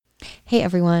Hey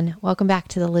everyone, welcome back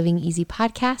to the Living Easy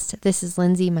podcast. This is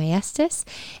Lindsay Maestas,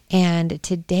 and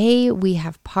today we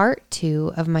have part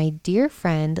 2 of my dear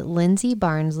friend Lindsay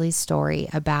Barnsley's story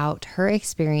about her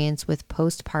experience with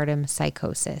postpartum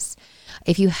psychosis.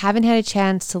 If you haven't had a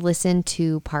chance to listen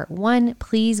to part 1,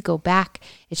 please go back.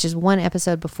 It's just one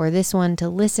episode before this one to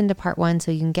listen to part 1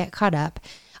 so you can get caught up.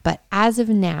 But as of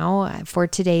now, for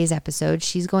today's episode,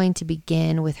 she's going to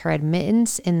begin with her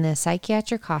admittance in the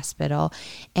psychiatric hospital,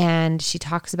 and she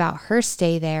talks about her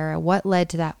stay there, what led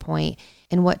to that point,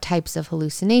 and what types of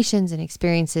hallucinations and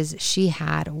experiences she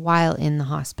had while in the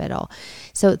hospital.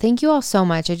 So thank you all so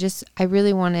much. I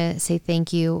really want to say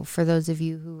thank you for those of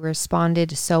you who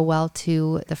responded so well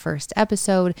to the first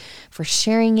episode, for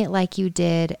sharing it like you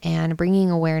did and bringing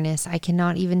awareness. I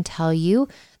cannot even tell you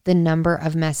the number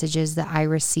of messages that I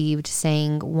received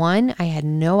saying, one, I had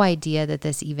no idea that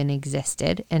this even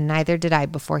existed, and neither did I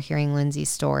before hearing Lindsay's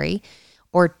story.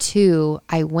 Or two,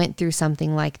 I went through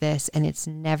something like this and it's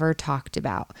never talked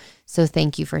about. So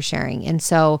thank you for sharing. And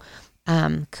so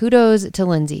kudos to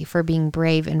Lindsay for being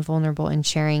brave and vulnerable and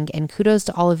sharing, and kudos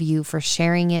to all of you for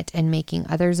sharing it and making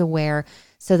others aware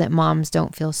so that moms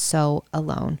don't feel so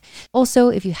alone. Also,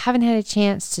 if you haven't had a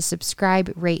chance to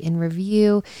subscribe, rate, and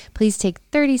review, please take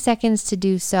 30 seconds to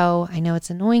do so. I know it's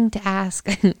annoying to ask,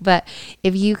 but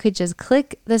if you could just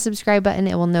click the subscribe button,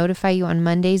 it will notify you on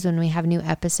Mondays when we have new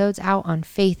episodes out on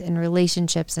faith and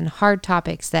relationships and hard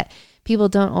topics that people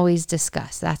don't always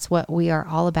discuss. That's what we are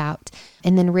all about.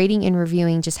 And then rating and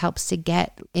reviewing just helps to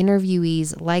get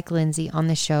interviewees like Lindsay on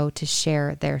the show to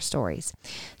share their stories.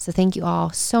 So thank you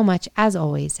all so much as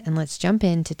always, and let's jump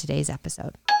into today's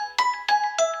episode.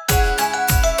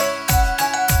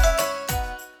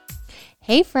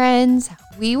 Hey friends,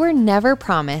 we were never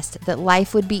promised that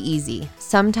life would be easy.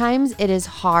 Sometimes it is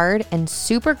hard and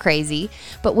super crazy,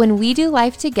 but when we do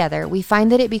life together, we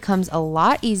find that it becomes a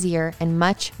lot easier and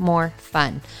much more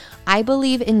fun. I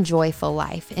believe in joyful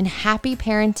life, in happy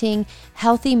parenting,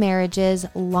 healthy marriages,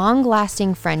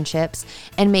 long-lasting friendships,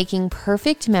 and making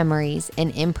perfect memories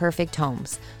in imperfect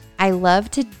homes. I love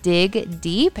to dig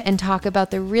deep and talk about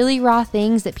the really raw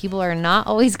things that people are not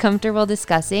always comfortable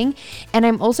discussing. And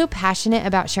I'm also passionate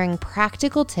about sharing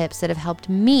practical tips that have helped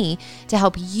me to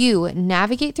help you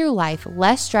navigate through life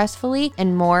less stressfully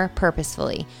and more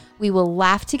purposefully. We will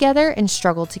laugh together and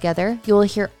struggle together. You will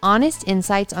hear honest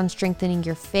insights on strengthening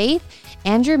your faith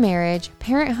and your marriage,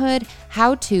 parenthood,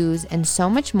 how-tos, and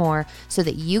so much more so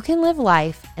that you can live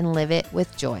life and live it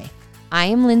with joy. I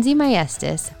am Lindsay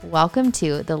Maestas. Welcome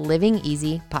to the Living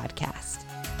Easy podcast.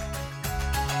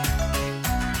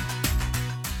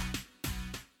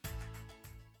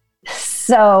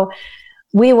 So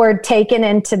we were taken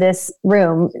into this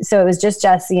room. So it was just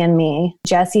Jesse and me.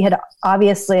 Jesse had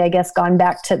obviously, I guess, gone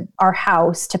back to our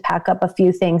house to pack up a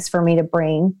few things for me to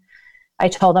bring. I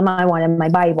told him I wanted my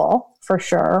Bible for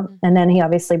sure. And then he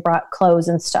obviously brought clothes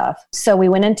and stuff. So we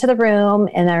went into the room,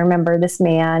 and I remember this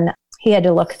man, he had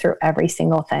to look through every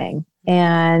single thing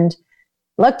and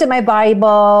looked at my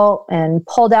Bible and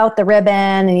pulled out the ribbon,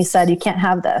 and he said, "You can't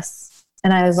have this."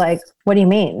 And I was like, "What do you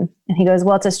mean?" And he goes,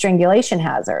 "Well, it's a strangulation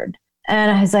hazard."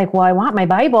 And I was like, "Well, I want my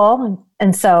Bible."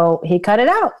 And so he cut it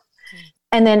out.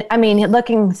 And then,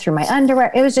 looking through my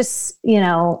underwear, it was just,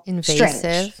 invasive.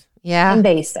 Strange. Yeah.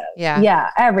 Invasive. Yeah.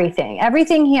 Yeah.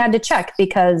 Everything he had to check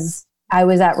because I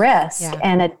was at risk.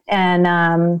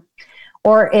 Yeah.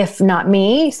 Or if not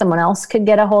me, someone else could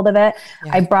get a hold of it.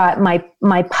 Yeah. I brought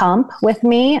my pump with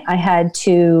me. I had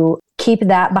to keep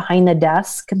that behind the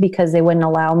desk because they wouldn't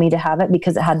allow me to have it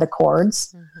because it had the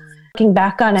cords. Mm-hmm. Looking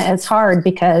back on it, it's hard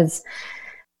because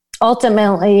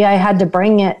ultimately I had to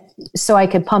bring it so I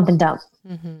could pump and dump,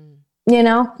 mm-hmm.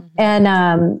 And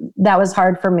that was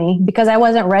hard for me because I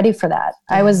wasn't ready for that.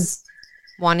 Yeah. I was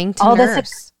wanting to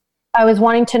nurse. I was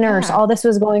wanting to nurse. Yeah. All this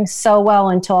was going so well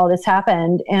until all this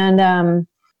happened. And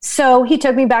so he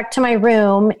took me back to my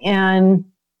room. And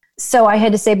so I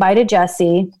had to say bye to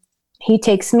Jesse. He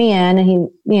takes me in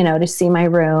and to see my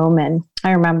room. And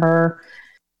I remember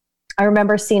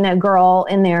seeing a girl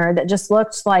in there that just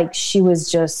looked like she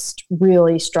was just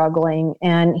really struggling.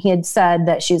 And he had said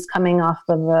that she's coming off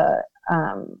of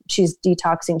she's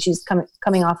detoxing. She's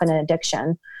coming off an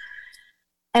addiction.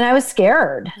 And I was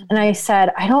scared. And I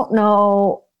said, I don't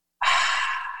know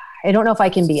if I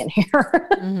can be in here.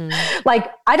 Mm-hmm.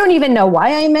 Like, I don't even know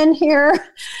why I'm in here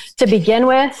to begin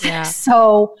with. Yeah.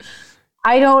 So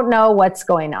I don't know what's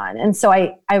going on. And so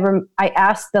I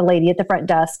asked the lady at the front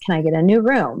desk, can I get a new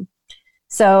room?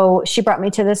 So she brought me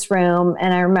to this room.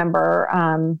 And I remember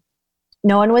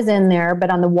no one was in there, but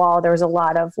on the wall, there was a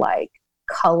lot of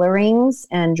colorings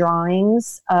and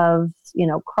drawings of,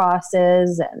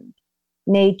 crosses and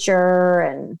nature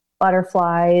and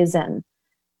butterflies. And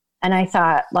I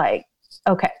thought like,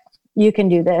 okay, you can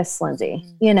do this, Lindsay,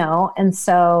 you know? And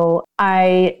so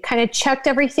I kind of checked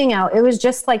everything out. It was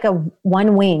just like a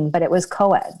one wing, but it was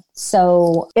co-ed.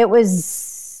 So it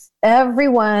was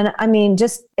everyone. I mean,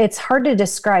 just, it's hard to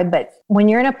describe, but when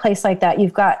you're in a place like that,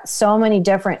 you've got so many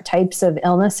different types of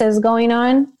illnesses going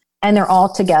on and they're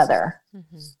all together.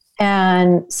 Mm-hmm.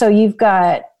 And so you've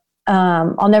got,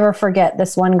 I'll never forget,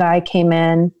 this one guy came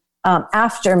in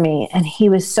after me and he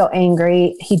was so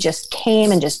angry. He just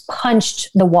came and just punched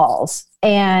the walls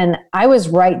and I was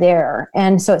right there.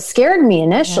 And so it scared me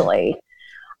initially.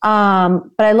 Yeah.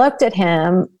 But I looked at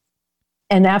him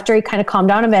and after he kind of calmed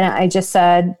down a minute, I just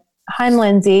said, "Hi, I'm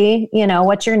Lindsay, you know,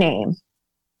 what's your name?"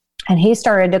 And he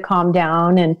started to calm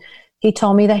down and he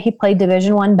told me that he played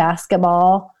Division I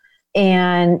basketball.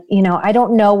 And, you know, I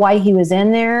don't know why he was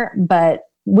in there, but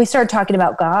we started talking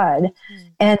about God.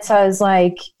 And so I was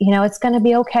like, you know, it's going to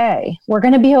be okay. We're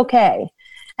going to be okay.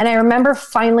 And I remember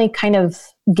finally kind of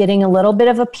getting a little bit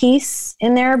of a peace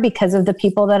in there because of the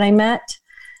people that I met.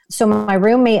 So my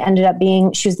roommate ended up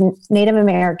being, she was Native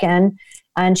American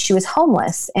and she was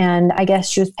homeless. And I guess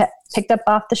she was picked up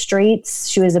off the streets.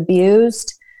 She was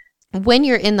abused. When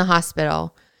you're in the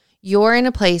hospital, you're in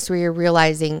a place where you're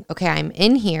realizing, okay, I'm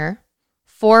in here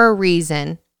for a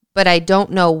reason, but I don't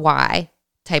know why.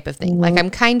 Type of thing. Mm-hmm. Like I'm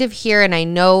kind of here and I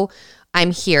know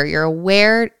I'm here. You're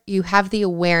aware, you have the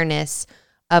awareness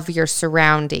of your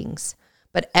surroundings,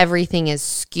 but everything is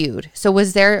skewed. So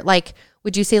was there like,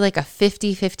 would you say like a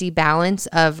 50-50 balance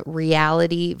of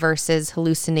reality versus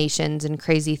hallucinations and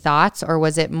crazy thoughts? Or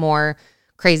was it more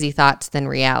crazy thoughts than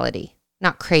reality?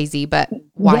 Not crazy, but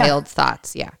wild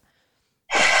thoughts. Yeah.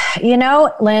 You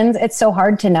know, Linz, it's so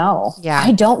hard to know. Yeah.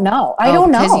 I don't know. I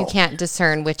don't know. Because you can't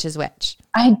discern which is which.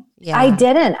 I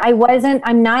didn't.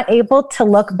 I'm not able to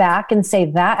look back and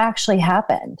say that actually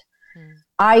happened.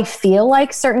 I feel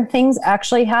like certain things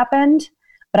actually happened,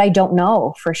 but I don't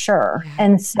know for sure. Yeah.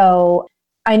 And so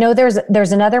I know there's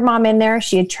another mom in there.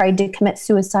 She had tried to commit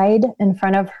suicide in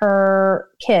front of her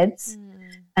kids.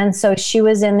 And so she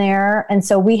was in there. And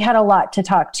so we had a lot to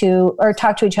talk to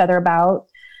each other about.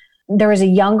 There was a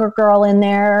younger girl in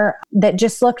there that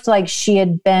just looked like she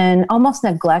had been almost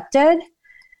neglected.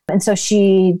 And so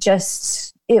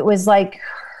it was like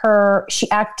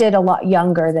she acted a lot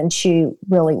younger than she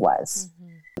really was.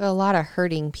 Mm-hmm. A lot of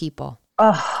hurting people.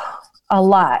 Oh, a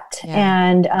lot. Yeah.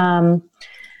 And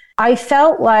I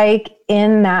felt like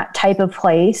in that type of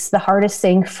place, the hardest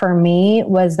thing for me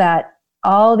was that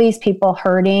all these people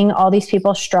hurting, all these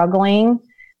people struggling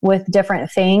with different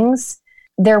things,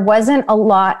 there wasn't a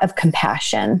lot of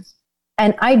compassion.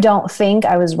 And I don't think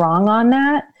I was wrong on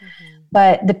that. Mm-hmm.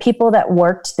 But the people that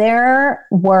worked there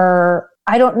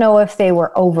I don't know if they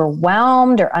were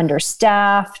overwhelmed or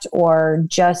understaffed or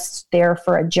just there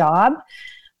for a job,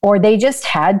 or they just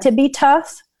had to be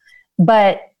tough.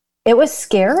 But it was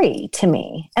scary to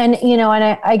me. And, you know,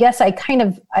 and I guess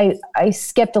I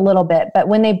skipped a little bit, but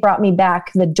when they brought me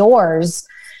back, the doors,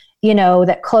 you know,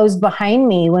 that closed behind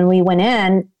me when we went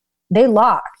in, they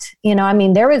locked. You know, I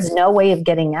mean, there was no way of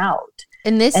getting out.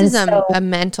 And this is a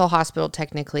mental hospital,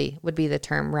 technically, would be the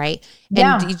term, right? And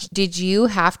yeah. Did you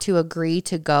have to agree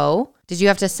to go? Did you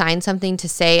have to sign something to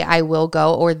say, I will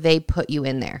go, or they put you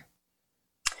in there?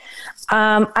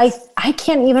 I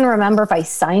can't even remember if I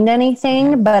signed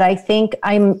anything, but I think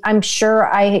I'm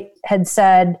sure I had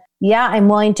said, yeah, I'm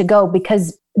willing to go,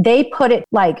 because they put it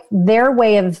like their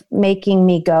way of making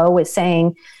me go was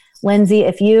saying, Lindsay,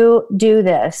 if you do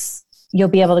this, you'll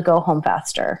be able to go home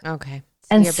faster. Okay.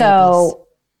 And so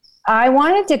I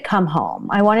wanted to come home.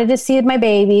 I wanted to see my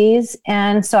babies.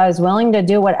 And so I was willing to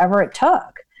do whatever it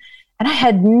took. And I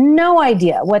had no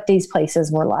idea what these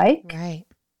places were like. Right.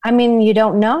 I mean, you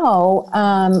don't know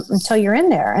until you're in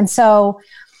there. And so,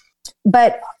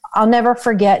 but I'll never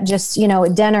forget just, you know,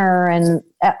 at dinner and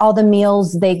at all the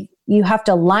meals, you have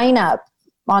to line up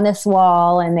on this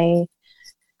wall and they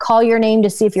call your name to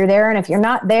see if you're there. And if you're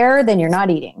not there, then you're not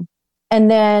eating.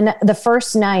 And then the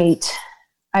first night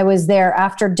I was there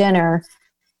after dinner,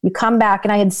 you come back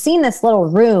and I had seen this little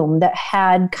room that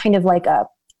had kind of like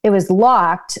it was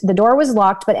locked. The door was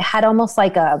locked, but it had almost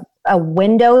like a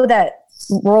window that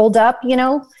rolled up, you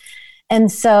know?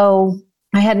 And so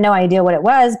I had no idea what it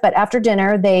was, but after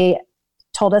dinner, they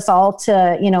told us all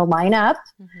to, you know, line up.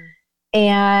 Mm-hmm.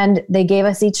 And they gave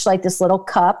us each like this little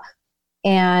cup,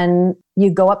 and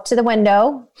you go up to the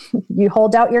window, you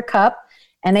hold out your cup,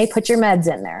 and they put your meds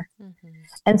in there. Mm-hmm.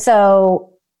 And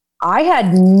so I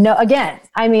had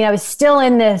I was still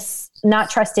in this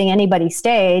not trusting anybody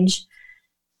stage.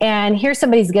 And here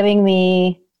somebody's giving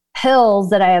me pills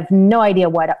that I have no idea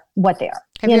what they are.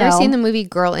 Have you ever seen the movie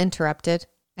Girl Interrupted?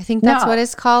 I think that's what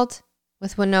it's called,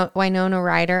 with Winona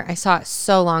Ryder. I saw it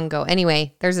so long ago.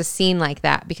 Anyway, there's a scene like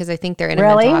that because I think they're in a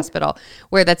mental hospital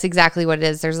where that's exactly what it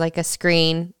is. There's like a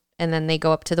screen and then they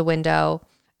go up to the window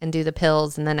and do the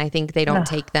pills. And then I think they don't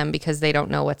take them because they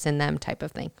don't know what's in them, type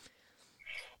of thing.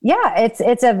 Yeah,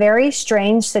 it's a very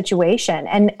strange situation.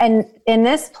 And in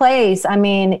this place, I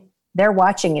mean, they're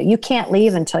watching you. You can't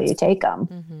leave until you take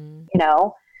them,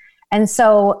 And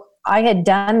so I had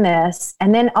done this,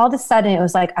 and then all of a sudden it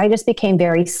was like, I just became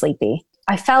very sleepy.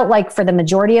 I felt like for the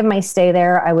majority of my stay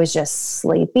there, I was just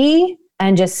sleepy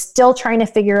and just still trying to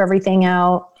figure everything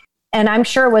out. And I'm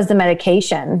sure it was the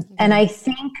medication. Mm-hmm. And I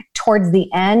think towards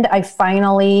the end, I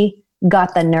finally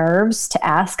got the nerves to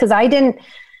ask, because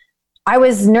I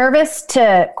was nervous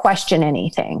to question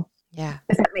anything. Yeah.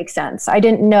 If that makes sense. I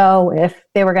didn't know if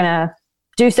they were going to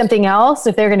do something else,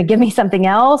 if they were going to give me something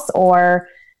else, or,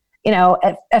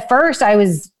 at first I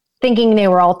was thinking they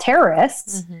were all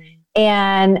terrorists,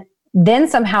 and then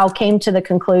somehow came to the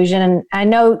conclusion, and I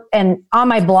know, and on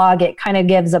my blog, it kind of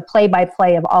gives a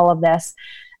play-by-play of all of this,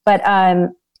 but I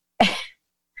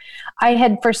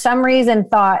had for some reason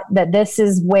thought that this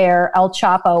is where El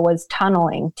Chapo was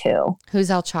tunneling to.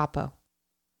 Who's El Chapo?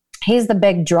 He's the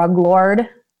big drug lord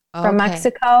from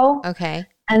Mexico. Okay.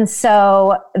 And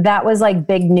so that was like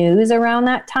big news around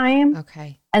that time.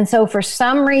 Okay. And so for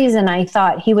some reason, I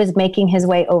thought he was making his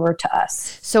way over to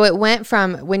us. So it went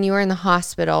from when you were in the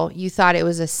hospital, you thought it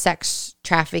was a sex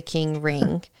trafficking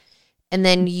ring. And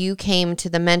then you came to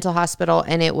the mental hospital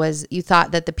and you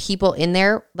thought that the people in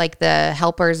there, like the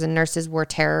helpers and nurses, were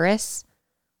terrorists,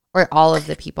 or all of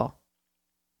the people?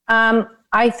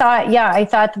 I thought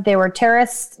that they were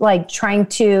terrorists, like trying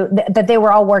to, that they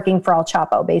were all working for El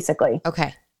Chapo, basically.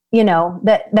 Okay.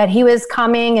 That he was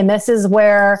coming, and this is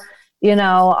where,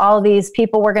 all these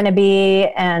people were going to be,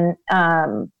 and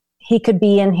he could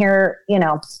be in here,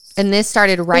 And this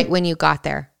started right when you got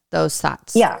there, those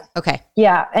thoughts? Yeah. Okay.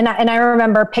 Yeah. And I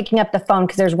remember picking up the phone,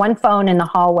 because there's one phone in the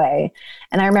hallway,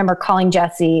 and I remember calling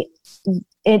Jesse,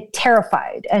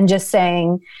 terrified, and just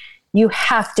saying, you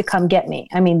have to come get me.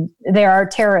 I mean, there are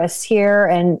terrorists here,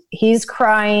 and he's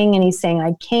crying and he's saying,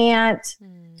 I can't.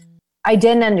 I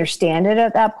didn't understand it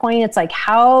at that point. It's like,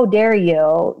 how dare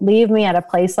you leave me at a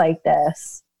place like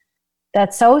this?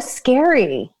 That's so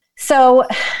scary. So,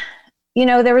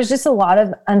 there was just a lot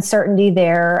of uncertainty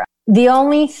there. The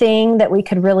only thing that we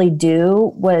could really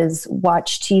do was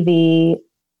watch TV,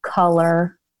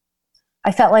 color.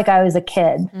 I felt like I was a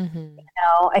kid.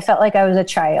 I felt like I was a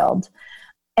child.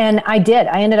 And I did.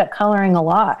 I ended up coloring a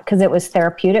lot because it was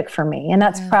therapeutic for me. And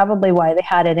that's probably why they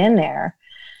had it in there.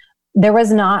 There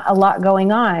was not a lot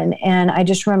going on. And I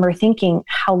just remember thinking,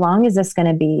 how long is this going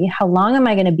to be? How long am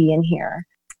I going to be in here?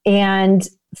 And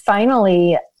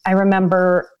finally, I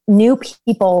remember new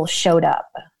people showed up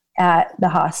at the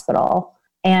hospital.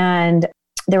 And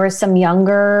there were some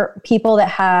younger people that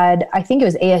had, I think it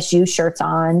was ASU shirts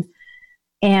on.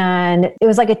 And it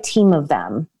was like a team of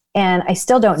them. And I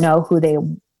still don't know who they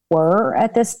were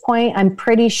at this point. I'm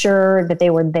pretty sure that they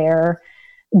were there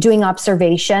doing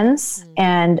observations.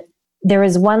 And there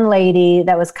was one lady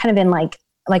that was kind of in like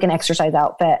an exercise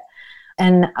outfit.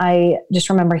 And I just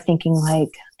remember thinking,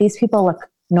 like, these people look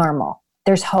normal.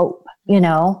 There's hope,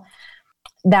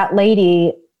 That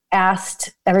lady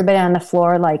asked everybody on the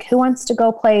floor, like, who wants to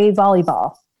go play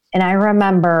volleyball? And I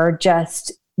remember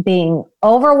just being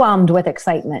overwhelmed with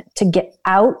excitement to get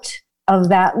out of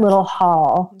that little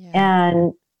hall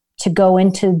and to go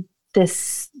into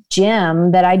this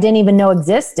gym that I didn't even know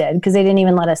existed, because they didn't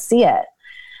even let us see it.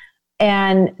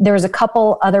 And there was a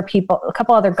couple other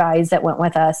guys that went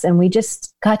with us, and we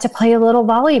just got to play a little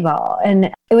volleyball.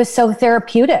 And it was so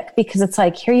therapeutic, because it's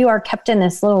like, here you are kept in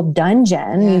this little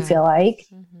dungeon, you feel like,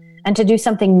 and to do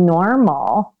something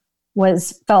normal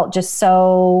felt just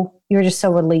so, you were just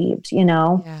so relieved,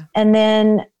 Yeah. And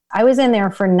then I was in there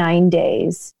for 9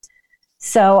 days.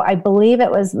 So I believe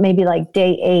it was maybe like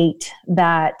day 8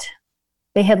 that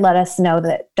they had let us know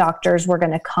that doctors were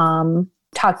going to come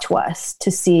talk to us to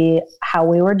see how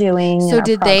we were doing. So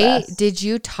did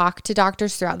you talk to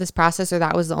doctors throughout this process, or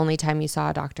that was the only time you saw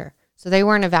a doctor? So they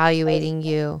weren't evaluating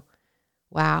you.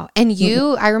 Wow. And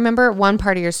I remember one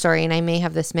part of your story, and I may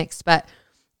have this mixed, but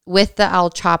with the El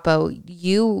Chapo,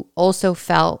 you also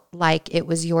felt like it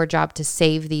was your job to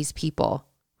save these people,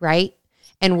 right?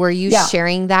 And were you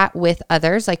sharing that with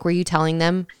others? Like, were you telling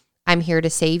them, I'm here to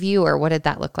save you, or what did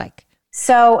that look like?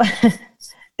 So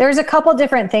there's a couple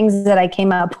different things that I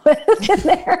came up with in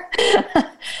there.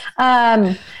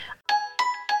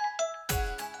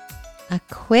 A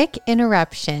quick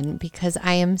interruption because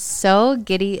I am so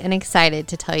giddy and excited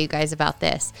to tell you guys about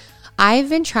this. I've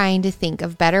been trying to think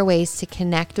of better ways to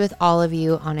connect with all of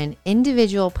you on an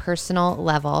individual, personal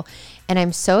level, and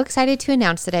I'm so excited to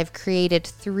announce that I've created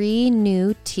 3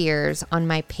 new tiers on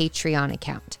my Patreon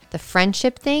account: the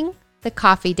friendship thing, the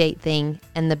coffee date thing,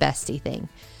 and the bestie thing.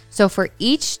 So for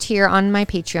each tier on my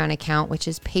Patreon account, which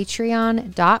is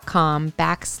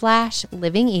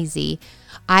patreon.com/livingeasy,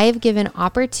 I have given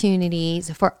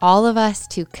opportunities for all of us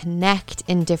to connect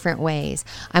in different ways.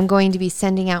 I'm going to be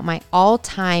sending out my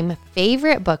all-time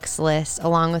favorite books list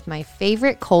along with my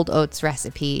favorite cold oats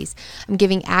recipes. I'm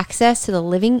giving access to the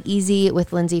Living Easy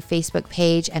with Lindsay Facebook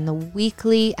page and the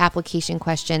weekly application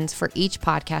questions for each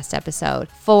podcast episode.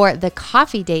 For the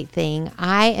coffee date thing,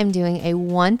 I am doing a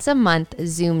once a month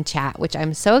Zoom chat, which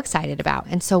I'm so excited about.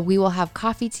 And so we will have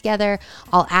coffee together.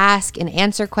 I'll ask and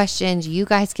answer questions. You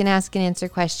guys can ask and answer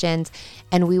questions,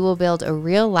 and we will build a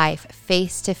real life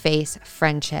face-to-face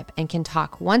friendship and can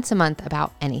talk once a month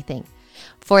about anything.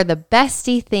 For the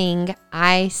bestie thing,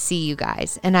 I see you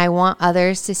guys and I want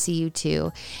others to see you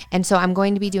too. And so I'm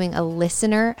going to be doing a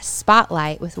listener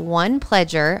spotlight with one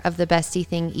pledger of the bestie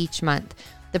thing each month.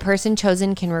 The person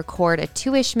chosen can record a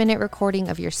 2-ish minute recording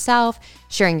of yourself,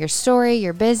 sharing your story,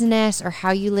 your business, or how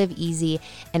you live easy,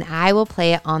 and I will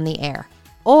play it on the air.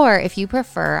 Or if you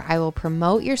prefer, I will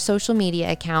promote your social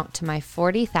media account to my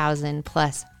 40,000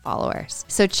 plus followers.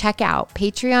 So check out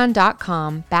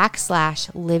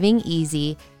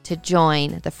patreon.com/livingeasy to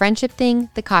join the friendship thing,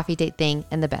 the coffee date thing,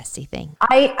 and the bestie thing.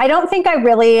 I don't think I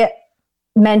really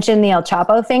mentioned the El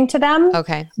Chapo thing to them.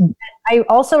 Okay. I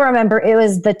also remember it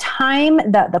was the time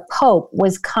that the Pope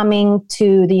was coming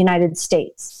to the United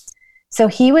States. So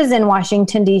he was in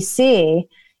Washington, D.C.,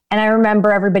 and I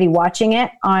remember everybody watching it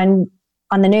on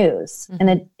the news and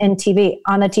on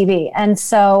the TV. And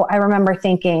so I remember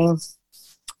thinking,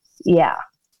 yeah.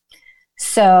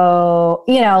 So,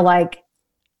 like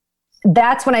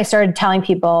that's when I started telling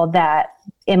people that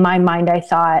in my mind, I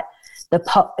thought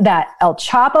that El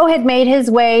Chapo had made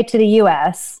his way to the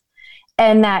US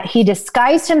and that he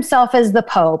disguised himself as the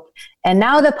Pope. And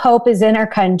now the Pope is in our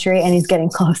country and he's getting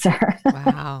closer.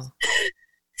 Wow.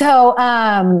 So,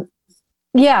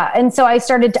 yeah. And so I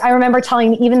remember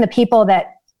telling even the people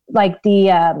that like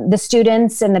the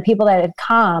students and the people that had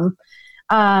come,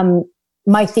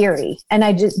 my theory. And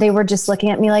they were just looking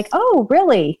at me like, oh,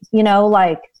 really?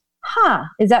 Like,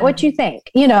 is that what you think?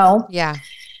 Yeah.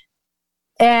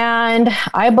 And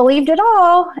I believed it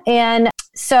all. And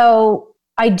so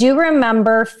I do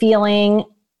remember feeling,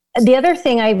 the other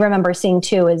thing I remember seeing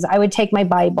too, is I would take my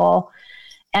Bible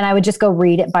and I would just go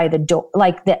read it by the door,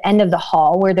 like the end of the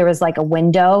hall where there was like a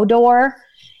window door.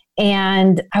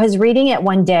 And I was reading it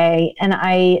one day and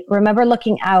I remember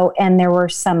looking out and there were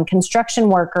some construction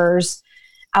workers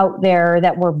out there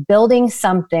that were building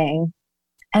something.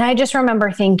 And I just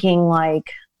remember thinking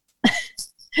like,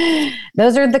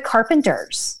 those are the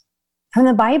carpenters from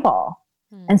the Bible.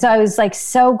 And so I was like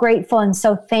so grateful and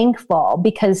so thankful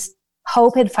because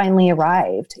hope had finally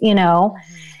arrived,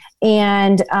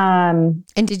 And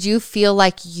did you feel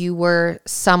like you were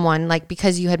someone, like,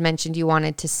 because you had mentioned you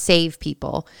wanted to save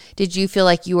people, did you feel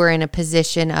like you were in a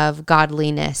position of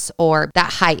godliness or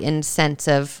that heightened sense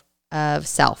of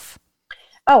self?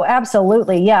 Oh,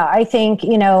 absolutely. Yeah. I think,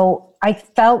 I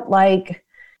felt like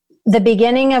the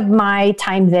beginning of my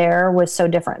time there was so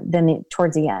different than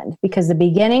towards the end, because the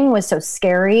beginning was so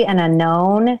scary and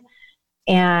unknown,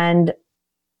 and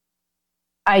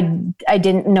I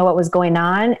didn't know what was going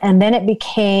on. And then it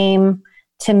became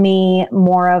to me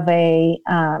more of a,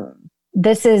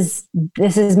 this is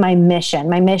my mission.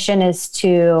 My mission is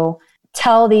to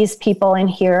tell these people in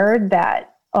here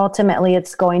that ultimately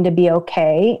it's going to be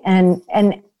okay. And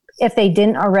if they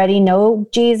didn't already know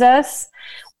Jesus,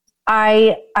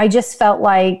 I just felt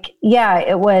like, yeah,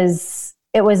 it was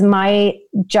my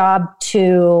job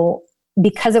to,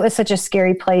 because it was such a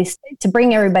scary place, to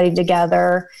bring everybody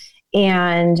together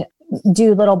and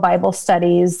do little Bible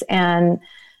studies and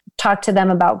talk to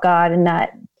them about God, and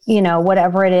that,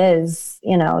 whatever it is,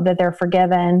 that they're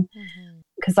forgiven.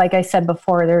 Because like I said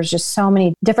before, there's just so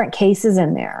many different cases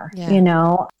in there,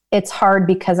 It's hard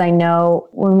because I know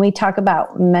when we talk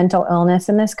about mental illness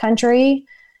in this country,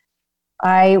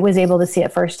 I was able to see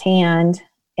it firsthand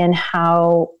in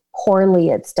how poorly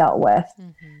it's dealt with.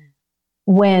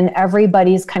 When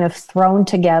everybody's kind of thrown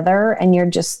together and you're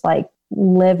just like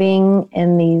living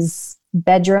in these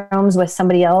bedrooms with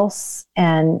somebody else,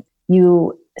 and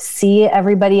you see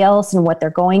everybody else and what they're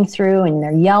going through, and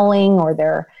they're yelling or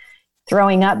they're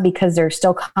throwing up because they're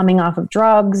still coming off of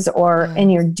drugs, or,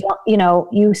 and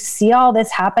you see all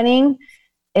this happening,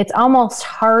 it's almost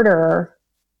harder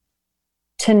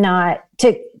to not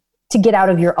to get out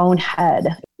of your own head,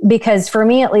 because for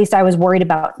me, at least, I was worried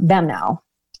about them now.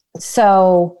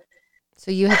 So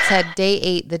you had said day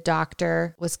 8, the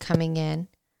doctor was coming in.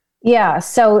 Yeah.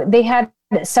 So they had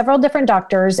several different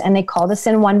doctors and they called us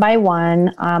in one by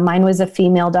one. Mine was a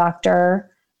female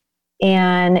doctor,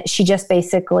 and she just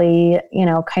basically,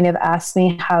 kind of asked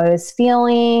me how I was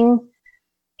feeling.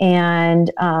 And,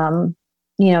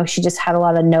 she just had a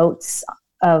lot of notes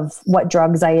of what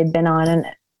drugs I had been on. And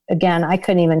again, I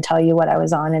couldn't even tell you what I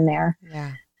was on in there.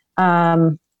 Yeah.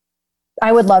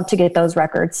 I would love to get those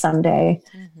records someday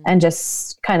and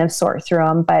just kind of sort through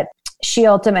them. But she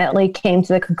ultimately came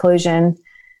to the conclusion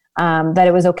that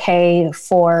it was okay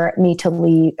for me to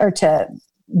leave or to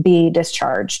be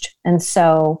discharged. And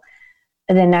so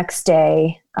the next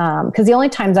day, because the only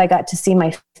times I got to see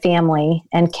my family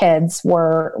and kids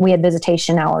we had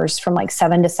visitation hours from like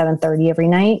 7 to 7:30 every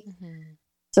night.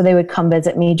 So they would come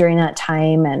visit me during that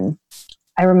time. And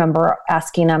I remember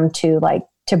asking them to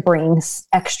bring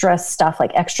extra stuff,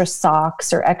 like extra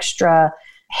socks or extra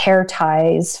hair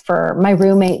ties for my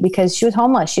roommate because she was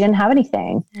homeless. She didn't have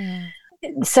anything.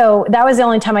 So that was the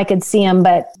only time I could see him.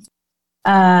 But,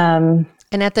 and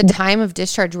at the time of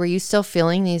discharge, were you still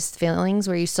feeling these feelings?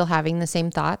 Were you still having the same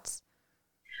thoughts?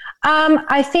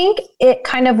 I think it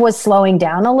kind of was slowing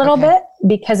down a little bit,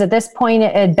 because at this point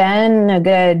it had been a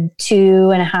good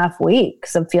 2.5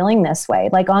 weeks of feeling this way,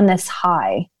 like on this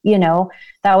high,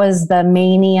 that was the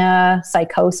mania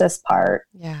psychosis part.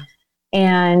 Yeah.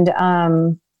 And,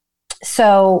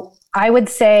 so I would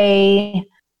say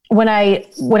when I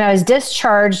was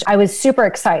discharged, I was super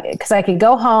excited because I could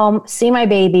go home, see my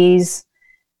babies.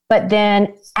 But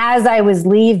then as I was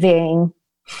leaving,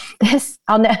 this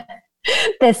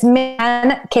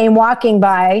man came walking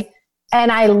by,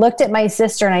 and I looked at my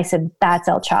sister and I said, "That's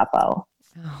El Chapo."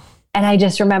 Oh. And I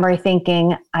just remember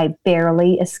thinking, I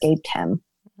barely escaped him.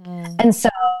 And so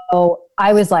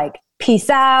I was like,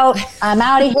 peace out. I'm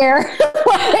out of here.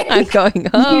 I'm going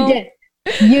home.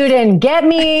 You didn't get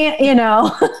me,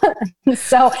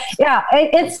 So yeah,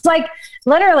 it's like,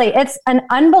 literally, it's an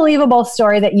unbelievable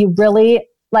story that you really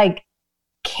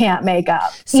can't make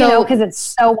up, because it's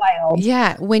so wild.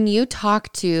 Yeah. When you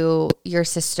talk to your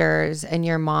sisters and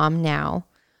your mom now,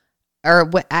 or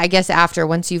I guess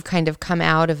once you've kind of come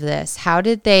out of this, what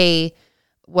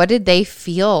did they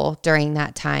feel during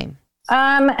that time?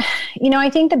 I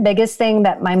think the biggest thing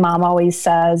that my mom always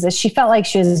says is she felt like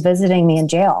she was visiting me in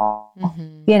jail.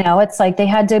 It's like they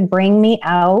had to bring me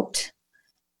out,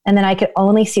 and then I could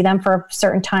only see them for a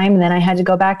certain time. And then I had to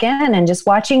go back in, and just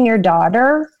watching your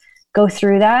daughter go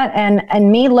through that.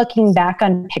 And me looking back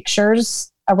on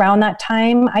pictures around that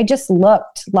time, I just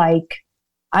looked like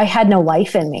I had no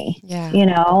life in me. Yeah.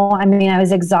 I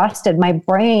was exhausted. My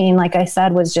brain, like I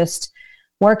said, was just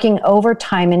working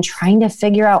overtime and trying to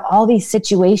figure out all these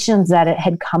situations that it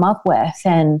had come up with.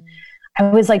 And I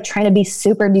was trying to be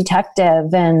super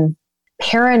detective and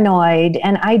paranoid.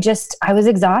 And I was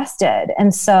exhausted.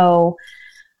 And so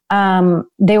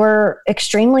they were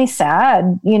extremely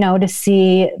sad, to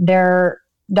see their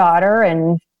daughter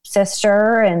and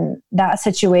sister in that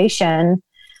situation.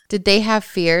 Did they have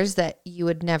fears that you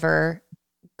would never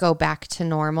go back to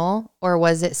normal? Or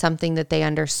was it something that they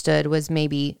understood was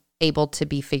maybe able to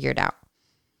be figured out?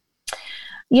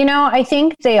 I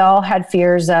think they all had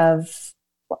fears of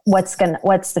what's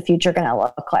the future going to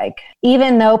look like.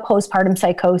 Even though postpartum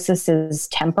psychosis is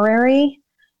temporary,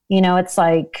 it's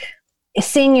like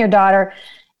seeing your daughter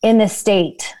in this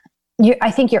state.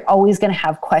 I think you're always going to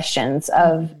have questions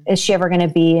of, is she ever going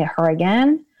to be her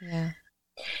again? Yeah.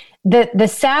 The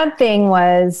sad thing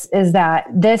is that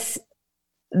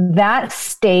that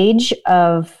stage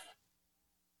of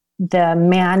the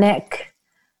manic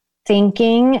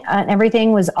thinking and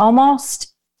everything was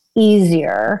almost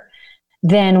easier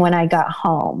than when I got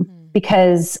home,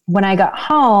 because when I got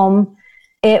home,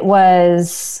 it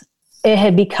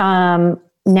had become,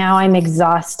 now I'm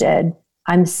exhausted.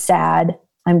 I'm sad.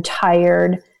 I'm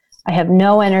tired. I have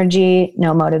no energy,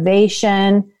 no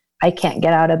motivation. I can't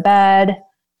get out of bed.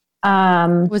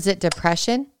 Was it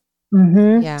depression?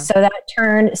 Mm-hmm. Yeah.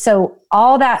 So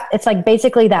all that, it's like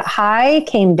basically that high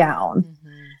came down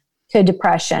to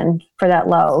depression for that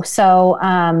low. So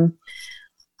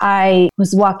I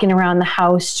was walking around the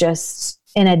house just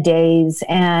in a daze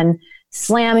and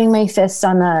slamming my fists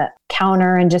on the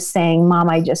counter and just saying, "Mom,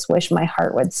 I just wish my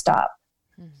heart would stop."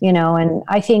 And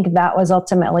I think that was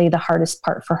ultimately the hardest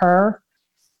part for her,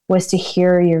 was to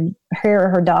hear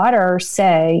her daughter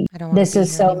say, "This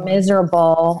is so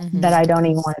miserable that I don't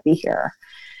even want to be here."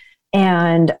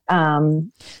 And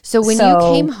so when you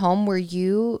came home,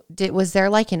 was there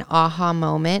like an aha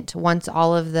moment once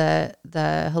all of the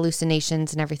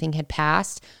hallucinations and everything had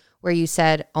passed, where you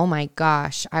said, oh my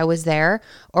gosh, I was there?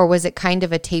 Or was it kind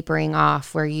of a tapering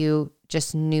off where you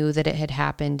just knew that it had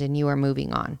happened and you were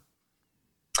moving on?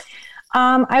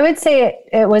 I would say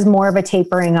it was more of a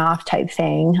tapering off type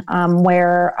thing,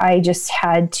 where I just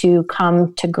had to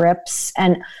come to grips,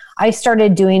 and I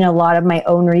started doing a lot of my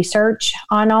own research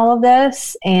on all of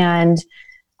this. And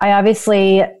I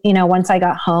obviously, once I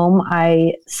got home,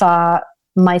 I saw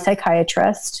my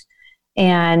psychiatrist,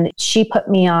 and she put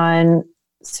me on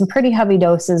some pretty heavy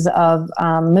doses of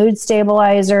mood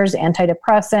stabilizers,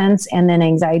 antidepressants, and then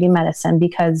anxiety medicine,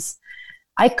 because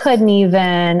I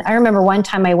remember one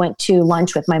time I went to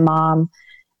lunch with my mom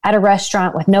at a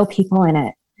restaurant with no people in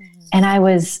it. Mm-hmm. And I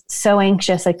was so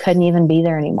anxious, I couldn't even be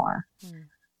there anymore.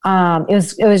 Mm-hmm.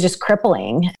 It was just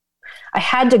crippling. I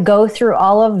had to go through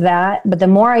all of that. But the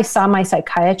more I saw my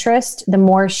psychiatrist, the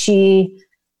more she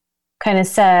kind of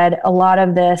said, a lot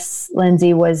of this,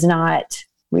 Lindsay, was not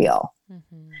real.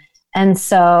 Mm-hmm. And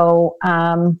so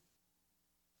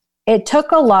it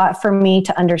took a lot for me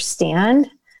to understand,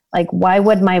 like, why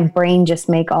would my brain just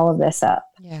make all of this up?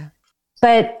 Yeah.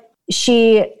 But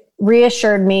she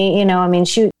reassured me,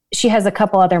 she has a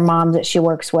couple other moms that she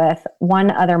works with.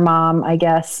 One other mom, I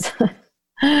guess,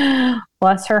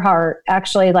 bless her heart,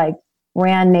 actually like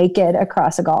ran naked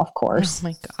across a golf course. Oh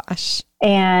my gosh.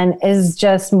 And is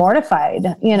just mortified,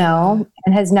 and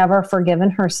has never forgiven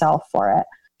herself for it.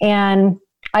 And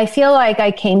I feel like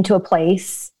I came to a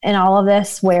place in all of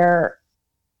this where,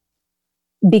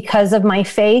 because of my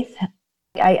faith,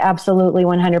 I absolutely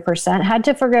 100% had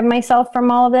to forgive myself from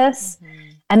all of this. Mm-hmm.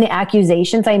 And the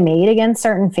accusations I made against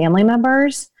certain family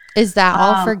members. Is that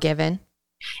all forgiven?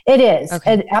 It is.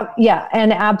 Okay.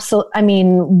 And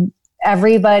absolutely.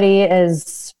 Everybody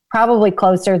is probably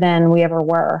closer than we ever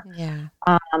were. Yeah.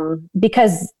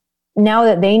 Because now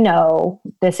that they know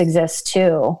this exists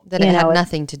too. That it had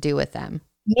nothing to do with them.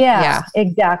 Yeah.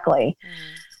 Exactly. Mm.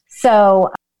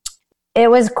 So it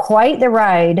was quite the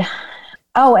ride.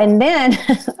 Oh, and then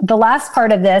the last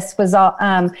part of this was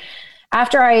a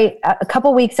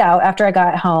couple weeks out after I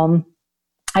got home,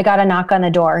 I got a knock on the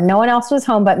door. No one else was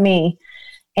home but me.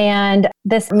 And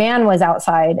this man was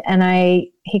outside, and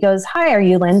he goes, "Hi, are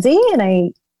you Lindsay?" And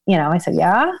I said,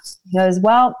 "Yeah." He goes,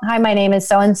 "Well, hi, my name is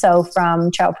so-and-so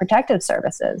from Child Protective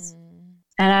Services." Mm.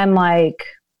 And I'm like,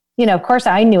 of course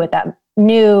I knew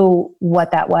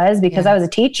what that was, because I was a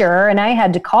teacher and I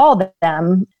had to call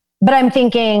them. But I'm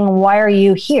thinking, why are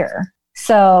you here?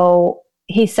 So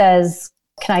he says,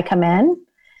 "Can I come in?"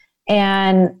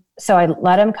 And so I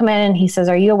let him come in, and he says,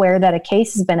 "Are you aware that a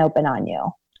case has been opened on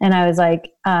you?" And I was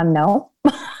like, no,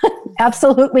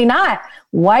 absolutely not.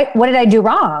 What did I do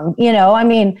wrong? In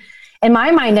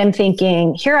my mind, I'm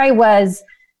thinking, here I was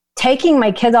taking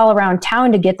my kids all around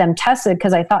town to get them tested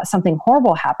because I thought something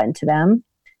horrible happened to them.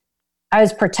 I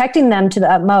was protecting them to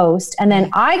the utmost. And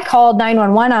then I called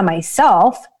 911 on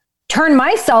myself, turned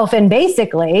myself in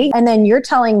basically. And then you're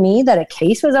telling me that a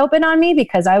case was open on me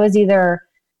because I was either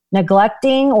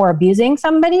neglecting or abusing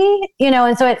somebody,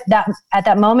 and so at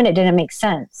that moment, it didn't make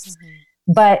sense.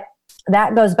 Mm-hmm. But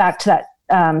that goes back to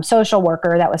that social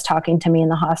worker that was talking to me in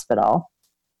the hospital,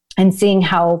 and seeing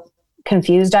how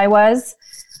confused I was.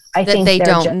 I think they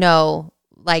don't know,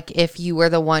 like, if you were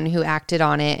the one who acted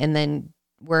on it and then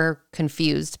were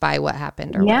confused by what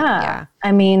happened. Or yeah.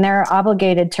 They're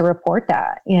obligated to report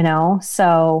that,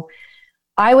 so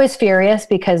I was furious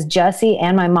because Jesse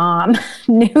and my mom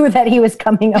knew that he was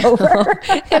coming over.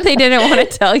 And they didn't want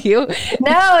to tell you.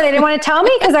 No, they didn't want to tell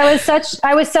me because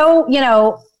I was so,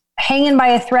 hanging by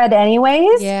a thread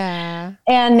anyways. Yeah.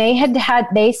 And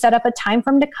they set up a time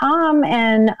for him to come.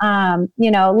 And,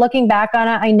 looking back on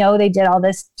it, I know they did all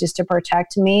this just to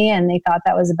protect me, and they thought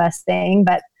that was the best thing.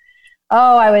 But,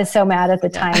 I was so mad at the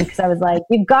time because I was like,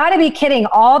 you've got to be kidding.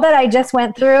 All that I just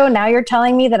went through, now you're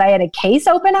telling me that I had a case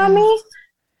open on me?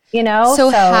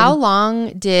 So how long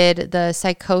did the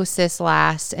psychosis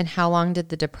last, and how long did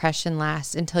the depression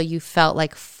last until you felt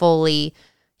like fully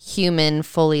human,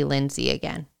 fully Lindsay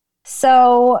again?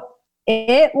 So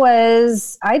I'd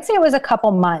say it was a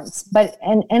couple months, but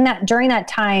during that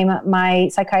time, my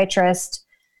psychiatrist,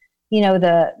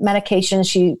 the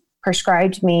medications she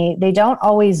prescribed me, they don't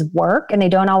always work, and they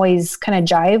don't always kind of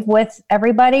jive with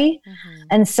everybody. Mm-hmm.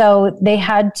 And so they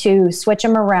had to switch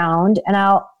them around. And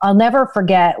I'll never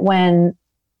forget when,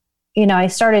 I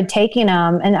started taking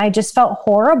them, and I just felt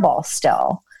horrible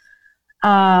still.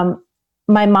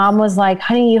 My mom was like,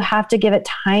 "Honey, you have to give it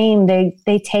time.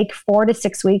 They take 4 to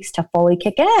 6 weeks to fully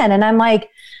kick in." And I'm like,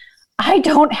 I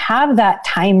don't have that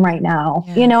time right now.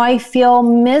 Yeah. You know, I feel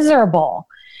miserable.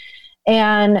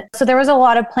 And so there was a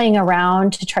lot of playing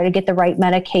around to try to get the right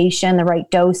medication, the right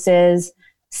doses.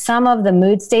 Some of the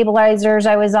mood stabilizers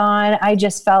I was on, I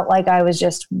just felt like I was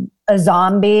just a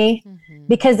zombie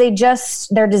because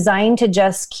they're designed to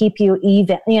just keep you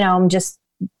even, you know, just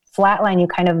flatline you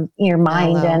kind of your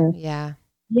mind. Mellow. And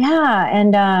yeah.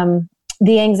 And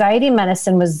the anxiety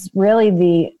medicine was really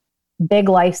the big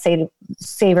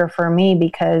saver for me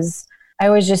because I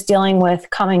was just dealing with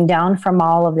coming down from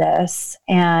all of this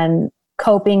and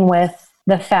coping with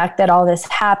the fact that all this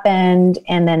happened.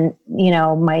 And then, you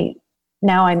know,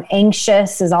 now I'm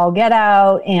anxious as all get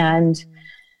out. And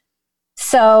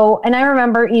and I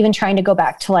remember even trying to go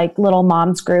back to like little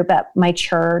mom's group at my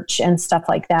church and stuff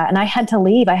like that. And I had to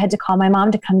leave. I had to call my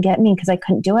mom to come get me because I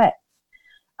couldn't do it.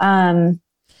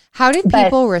 How did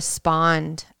people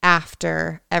respond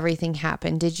after everything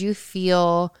happened? Did you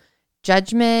feel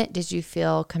judgment? Did you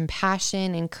feel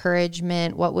compassion,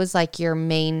 encouragement? What was like your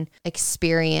main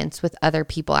experience with other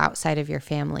people outside of your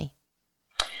family?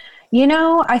 You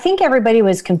know, I think everybody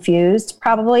was confused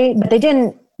probably, but they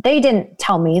didn't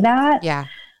tell me that. Yeah.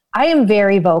 I am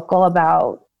very vocal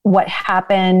about what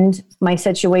happened, my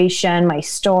situation, my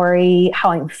story, how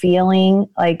I'm feeling.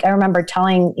 Like I remember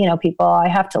telling, you know, people I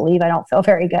have to leave. I don't feel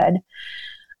very good.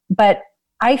 But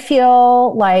I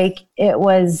feel like it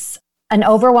was an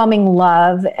overwhelming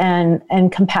love and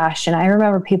compassion. I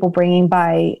remember people bringing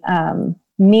by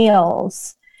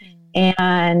meals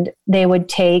and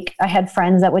I had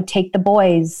friends that would take the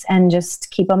boys and just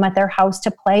keep them at their house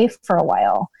to play for a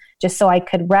while, just so I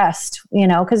could rest, you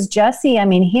know, because Jesse, I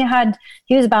mean,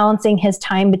 he was balancing his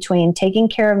time between taking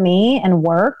care of me and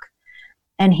work,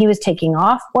 and he was taking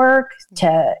off work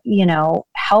to, you know,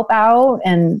 help out.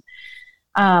 And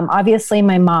obviously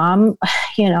my mom,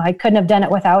 you know, I couldn't have done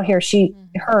it without her. She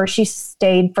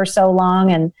stayed for so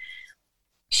long, and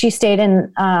she stayed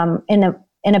in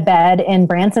a bed in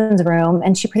Branson's room,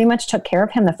 and she pretty much took care of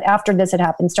him after this had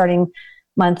happened, starting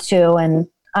month 2. And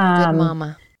good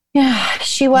mama. Yeah,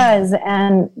 she was.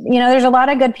 And, you know, there's a lot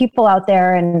of good people out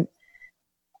there. And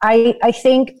I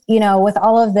think, you know, with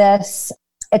all of this,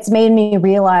 it's made me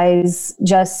realize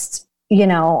just, you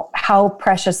know, how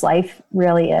precious life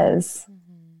really is.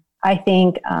 Mm-hmm. I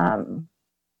think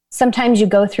sometimes you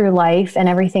go through life and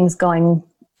everything's going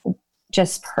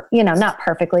just, you know, not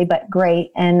perfectly, but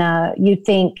great. And you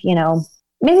think, you know,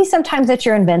 maybe sometimes that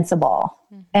you're invincible,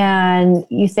 and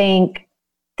you think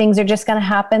things are just going to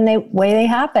happen the way they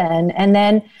happen. And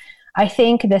then I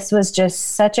think this was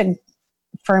just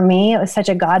for me, it was such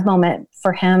a God moment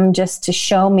for him just to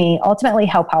show me ultimately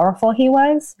how powerful he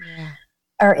was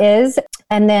or is.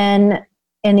 And then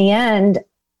in the end,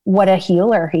 what a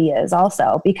healer he is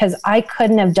also, because I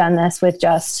couldn't have done this with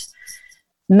just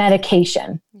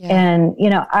medication. Yeah. And, you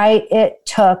know, it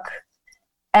took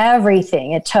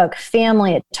everything. It took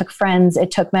family, it took friends,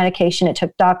 it took medication, it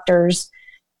took doctors,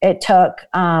 it took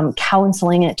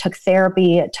counseling, it took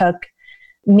therapy, it took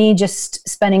me just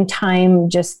spending time.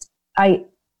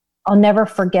 I'll never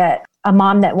forget a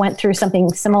mom that went through something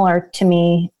similar to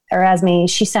me or as me.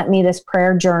 She sent me this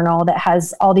prayer journal that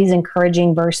has all these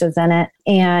encouraging verses in it.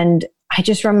 And I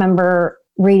just remember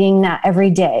reading that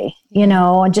every day, you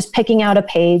know, and just picking out a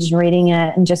page and reading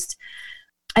it.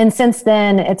 And since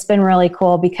then it's been really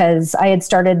cool because I had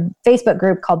started a Facebook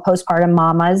group called Postpartum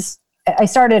Mamas. I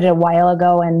started it a while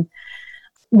ago, and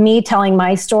me telling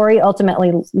my story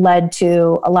ultimately led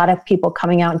to a lot of people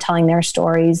coming out and telling their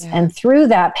stories. Yeah. And through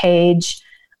that page,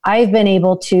 I've been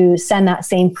able to send that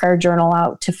same prayer journal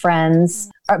out to friends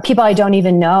or people I don't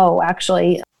even know,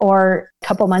 actually. Or a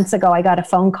couple months ago, I got a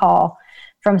phone call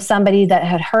from somebody that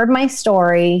had heard my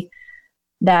story,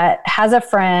 that has a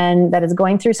friend that is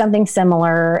going through something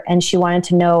similar, and she wanted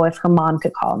to know if her mom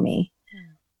could call me.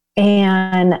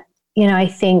 And, you know, I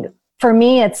think for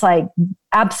me, it's like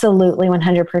absolutely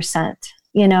 100%.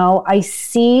 You know, I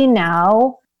see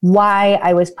now why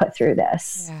I was put through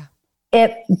this. Yeah.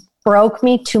 It broke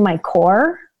me to my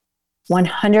core,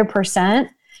 100%.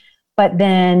 But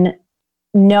then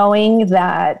knowing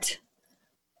that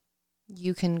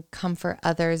you can comfort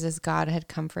others as God had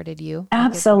comforted you.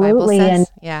 Absolutely. And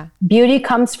yeah, beauty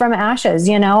comes from ashes,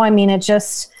 you know, I mean,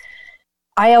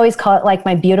 I always call it like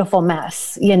my beautiful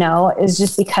mess, you know, is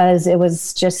just because it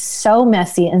was just so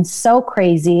messy and so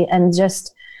crazy and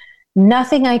just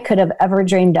nothing I could have ever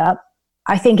dreamed up.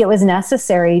 I think it was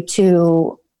necessary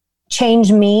to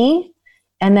change me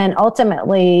and then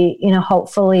ultimately, you know,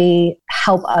 hopefully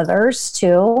help others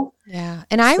too. Yeah.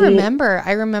 And I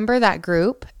remember that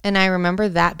group, and I remember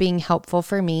that being helpful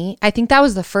for me. I think that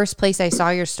was the first place I saw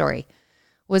your story,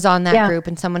 was on that group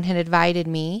and someone had invited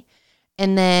me.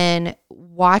 And then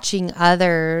watching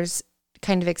others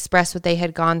kind of express what they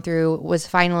had gone through was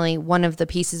finally one of the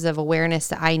pieces of awareness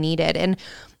that I needed. And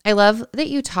I love that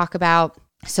you talk about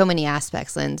so many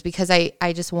aspects, Linz, because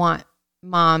I just want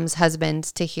moms,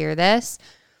 husbands to hear this.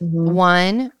 Mm-hmm.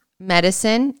 One,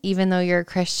 medicine, even though you're a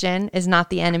Christian, is not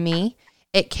the enemy.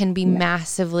 It can be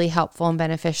massively helpful and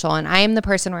beneficial. And I am the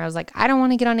person where I was like, I don't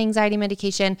want to get on anxiety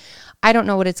medication. I don't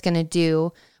know what it's going to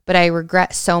do, but I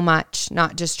regret so much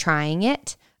not just trying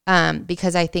it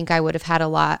because I think I would have had a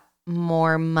lot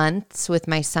more months with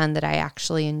my son that I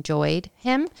actually enjoyed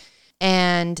him.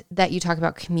 And that you talk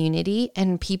about community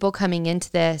and people coming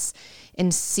into this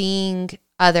and seeing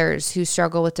others who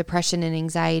struggle with depression and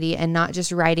anxiety and not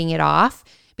just writing it off,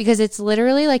 because it's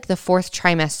literally like the 4th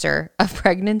trimester of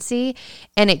pregnancy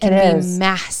and it can be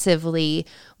massively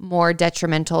more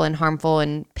detrimental and harmful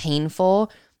and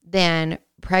painful than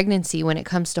pregnancy when it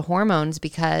comes to hormones,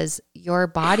 because your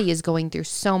body is going through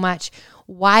so much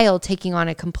while taking on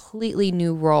a completely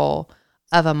new role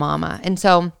of a mama. And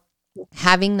so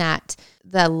having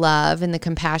the love and the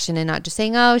compassion and not just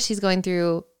saying, oh, she's going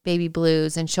through baby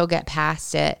blues and she'll get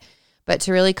past it, but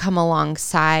to really come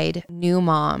alongside new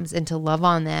moms and to love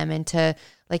on them and to,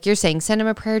 like you're saying, send them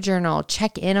a prayer journal,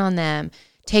 check in on them,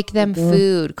 take them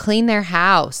food, clean their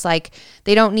house. Like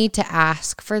they don't need to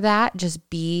ask for that. Just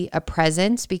be a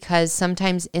presence, because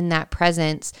sometimes in that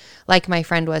presence, like my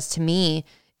friend was to me,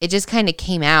 it just kind of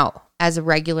came out as a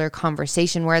regular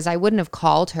conversation, whereas I wouldn't have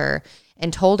called her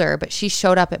and told her, but she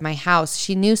showed up at my house.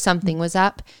 She knew something was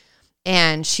up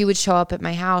and she would show up at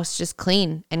my house, just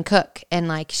clean and cook. And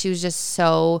like, she was just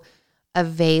so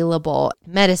available.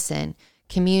 Medicine,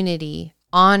 community,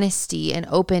 honesty and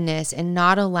openness, and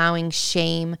not allowing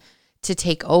shame to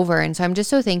take over. And so I'm just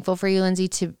so thankful for you, Lindsay,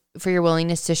 for your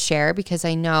willingness to share, because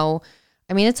I know,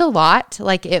 I mean, it's a lot.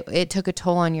 Like it took a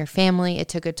toll on your family. It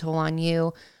took a toll on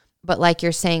you. But like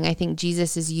you're saying, I think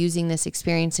Jesus is using this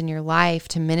experience in your life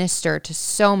to minister to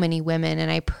so many women.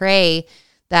 And I pray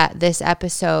that this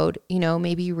episode,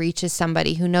 maybe reaches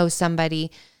somebody who knows somebody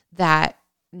that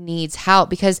needs help,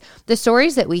 because the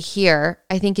stories that we hear,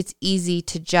 I think it's easy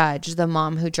to judge the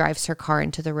mom who drives her car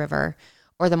into the river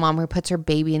or the mom who puts her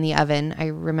baby in the oven. I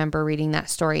remember reading that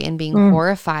story and being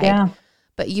horrified. Yeah.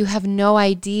 But you have no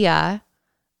idea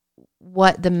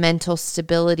what the mental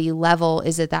stability level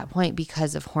is at that point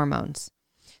because of hormones.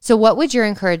 So what would your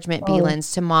encouragement be,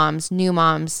 Linz, to moms, new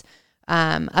moms,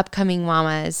 upcoming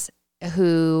mamas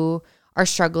who are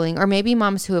struggling, or maybe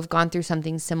moms who have gone through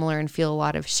something similar and feel a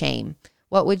lot of shame?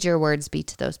 What would your words be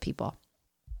to those people?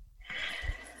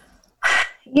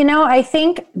 I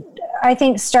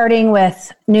think starting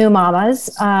with new mamas,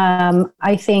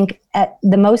 I think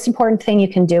the most important thing you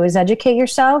can do is educate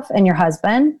yourself and your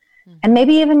husband, and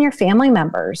maybe even your family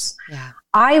members. Yeah.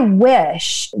 I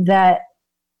wish that,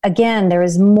 again, there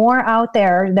is more out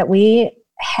there that we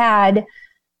had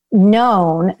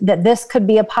known that this could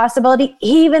be a possibility,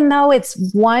 even though it's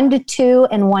 1 to 2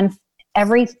 and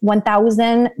every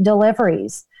 1,000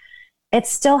 deliveries. It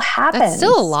still happens. That's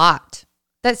still a lot.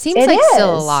 That seems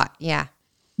still a lot. Yeah.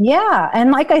 Yeah.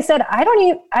 And like I said,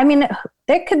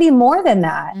 there could be more than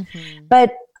that,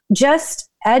 but just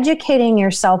educating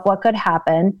yourself what could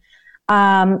happen,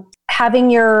 having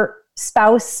your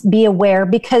spouse be aware,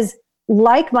 because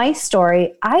like my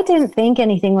story, I didn't think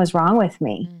anything was wrong with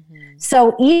me.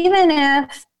 So even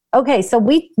if, so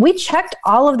we checked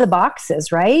all of the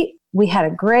boxes, right? We had a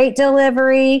great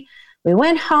delivery. We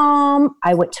went home.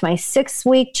 I went to my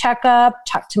 6-week checkup,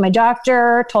 talked to my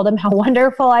doctor, told him how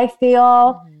wonderful I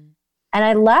feel, and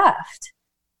I left.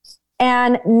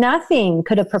 And nothing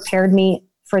could have prepared me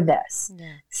for this.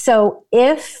 Yeah. So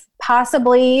if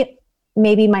possibly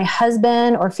maybe my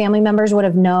husband or family members would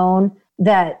have known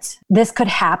that this could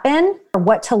happen or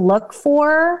what to look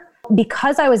for,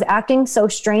 because I was acting so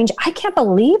strange, I can't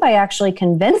believe I actually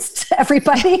convinced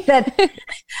everybody that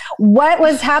what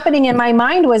was happening in my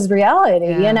mind was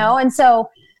reality, And so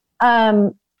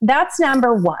that's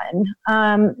number one.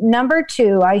 Number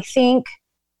two, I think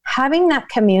having that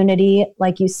community,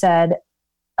 like you said,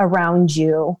 around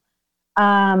you.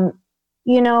 I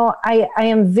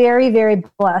am very, very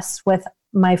blessed with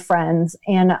my friends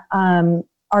and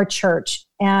our church,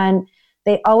 and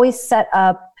they always set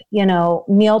up,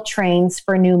 meal trains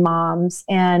for new moms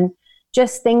and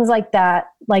just things like that.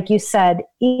 Like you said,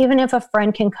 even if a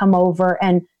friend can come over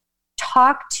and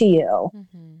talk to you,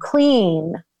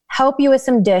 clean, help you with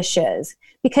some dishes,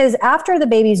 because after the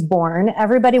baby's born,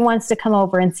 everybody wants to come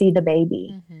over and see the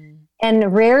baby.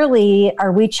 And rarely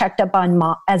are we checked up on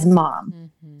as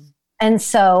mom. And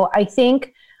so I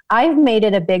think I've made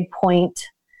it a big point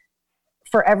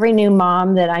for every new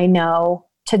mom that I know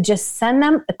to just send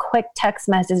them a quick text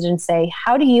message and say,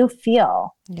 how do you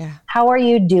feel? Yeah. How are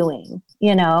you doing?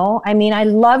 You know, I mean, I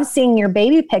love seeing your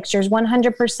baby pictures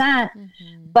 100%,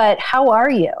 but how are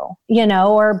you? You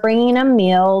know, or bringing them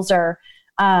meals or,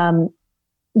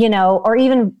 you know, or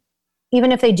even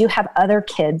if they do have other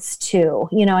kids too.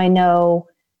 You know, I know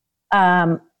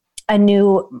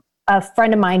a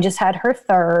friend of mine just had her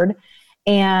third,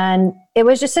 and it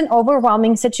was just an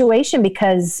overwhelming situation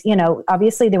because, you know,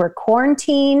 obviously they were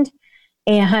quarantined,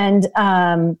 and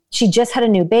she just had a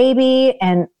new baby,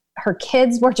 and her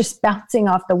kids were just bouncing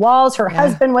off the walls. Her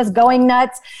husband was going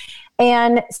nuts.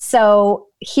 And so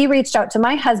he reached out to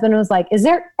my husband and was like, is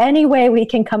there any way we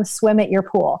can come swim at your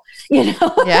pool? You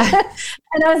know? Yeah.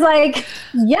 And I was like,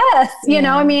 yes, you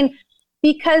know, I mean,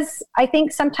 because I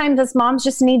think sometimes as moms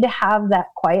just need to have that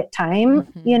quiet time,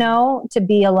 you know, to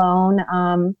be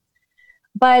alone.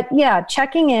 But yeah,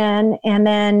 checking in, and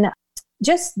then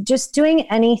just doing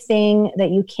anything that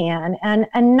you can,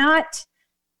 and not,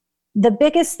 the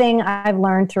biggest thing I've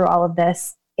learned through all of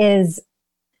this is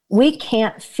we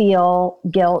can't feel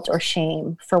guilt or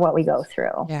shame for what we go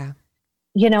through. Yeah.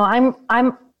 You know,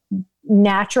 I'm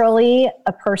naturally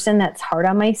a person that's hard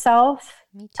on myself.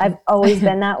 Me too. I've always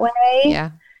been that way.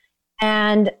 Yeah.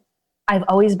 And I've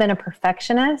always been a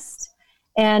perfectionist.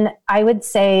 And I would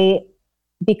say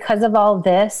because of all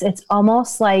this, it's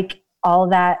almost like all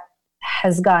that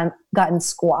has gotten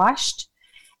squashed.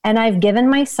 And I've given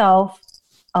myself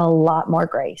a lot more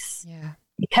grace. Yeah.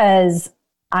 Because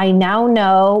I now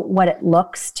know what it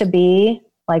looks to be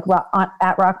like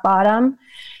at rock bottom.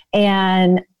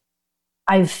 And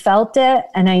I've felt it.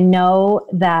 And I know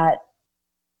that,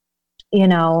 you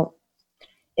know,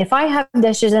 if I have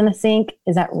dishes in the sink,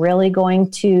 is that really going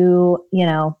to, you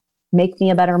know, make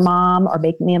me a better mom or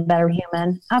make me a better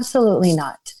human? Absolutely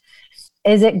not.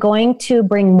 Is it going to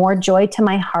bring more joy to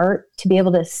my heart to be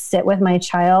able to sit with my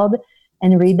child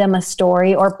and read them a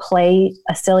story or play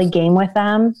a silly game with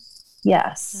them?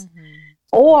 Yes.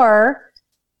 Or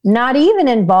not even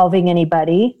involving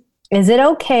anybody. Is it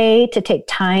okay to take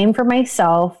time for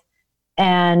myself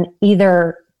and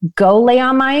either go lay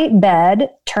on my bed,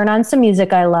 turn on some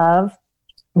music I love,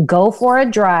 go for a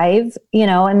drive, you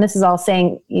know, and this is all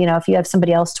saying, you know, if you have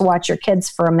somebody else to watch your kids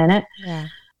for a minute,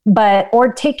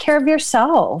 or take care of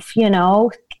yourself, you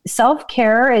know,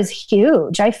 self-care is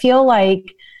huge. I feel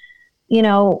like, you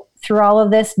know, through all of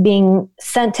this, being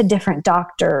sent to different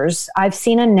doctors, I've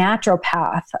seen a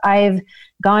naturopath. I've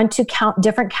gone to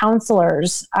different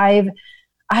counselors. I've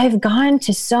gone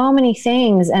to so many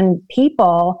things and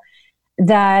people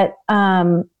that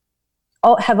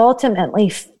have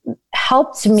ultimately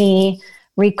helped me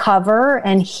recover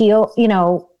and heal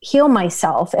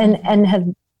myself, and have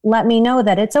let me know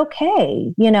that it's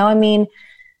okay. You know, I mean,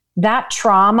 that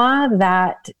trauma,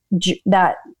 that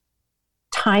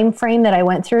time frame that I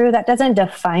went through, that doesn't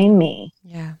define me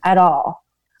at all.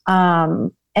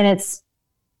 And it's,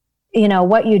 you know,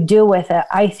 what you do with it,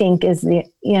 I think, is the,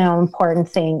 you know, important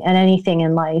thing. And anything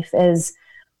in life is,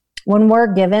 when we're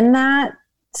given that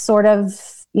sort of,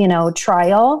 you know,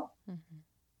 trial,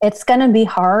 it's going to be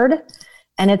hard,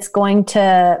 and it's going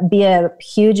to be a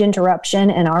huge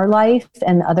interruption in our life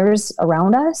and others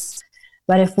around us.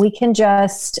 But if we can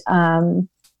just,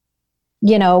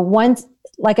 you know, once,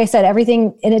 like I said,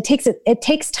 everything, and it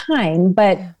takes time,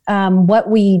 but what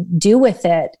we do with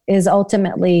it is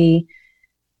ultimately,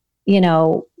 you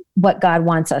know, what God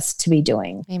wants us to be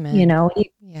doing. Amen. You know,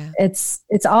 it's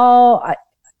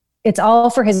all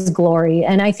for His glory.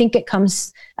 And I think it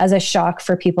comes as a shock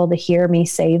for people to hear me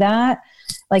say that.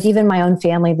 Like, even my own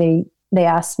family, they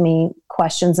asked me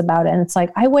questions about it, and it's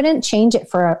like, I wouldn't change it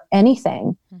for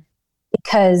anything,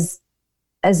 because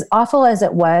as awful as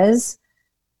it was,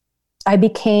 I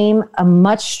became a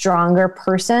much stronger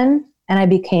person, and I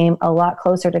became a lot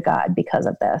closer to God because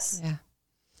of this. Yeah.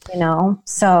 You know,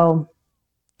 so.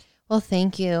 Well,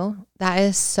 thank you. That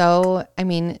is so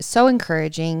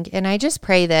encouraging. And I just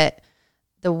pray that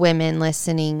the women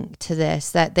listening to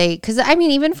this, because I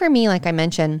mean, even for me, like I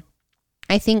mentioned,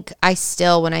 I think I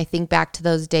still, when I think back to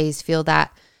those days, feel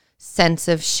that sense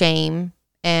of shame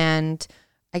and,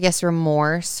 I guess,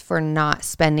 remorse for not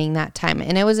spending that time.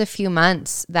 And it was a few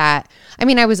months that, I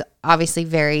mean, I was obviously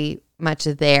very much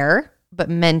there, but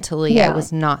mentally I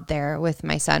was not there with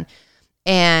my son.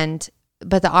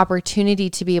 But the opportunity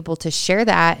to be able to share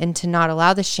that and to not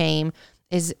allow the shame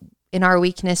is, in our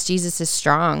weakness, Jesus is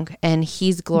strong, and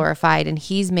He's glorified, and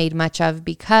He's made much of,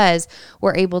 because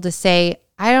we're able to say,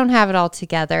 I don't have it all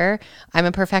together. I'm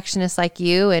a perfectionist like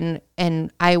you.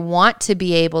 And I want to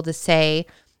be able to say,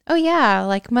 oh yeah,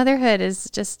 like motherhood is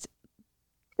just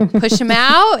push them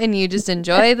out and you just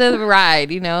enjoy the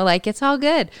ride, like it's all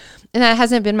good. And that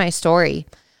hasn't been my story.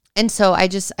 And so I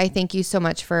thank you so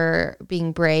much for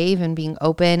being brave and being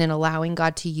open and allowing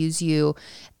God to use you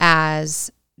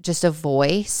as just a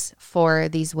voice for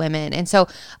these women. And so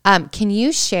can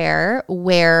you share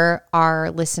where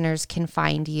our listeners can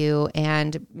find you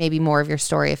and maybe more of your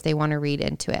story if they want to read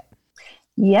into it?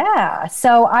 Yeah.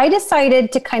 So I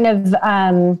decided to kind of,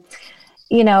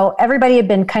 everybody had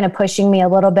been kind of pushing me a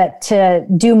little bit to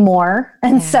do more.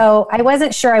 And so I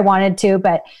wasn't sure I wanted to,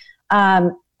 but,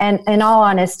 and in all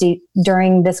honesty,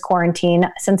 during this quarantine,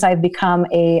 since I've become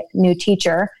a new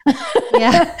teacher,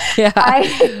 I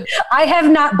have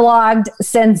not blogged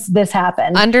since this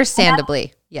happened.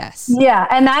 Understandably. Yes. Yeah.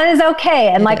 And that is okay.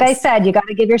 And like I said, you got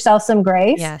to give yourself some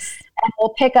grace. Yes. And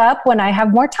we'll pick up when I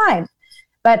have more time.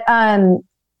 But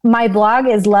my blog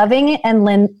is loving and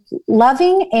living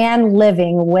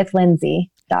with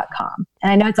Lindsay.com.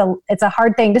 And I know it's a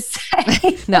hard thing to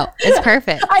say. No, it's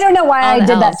perfect. I don't know why I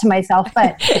did that to myself,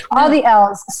 but all the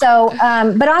L's. So,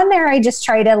 but on there, I just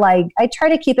try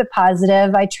to keep it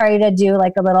positive. I try to do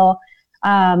like a little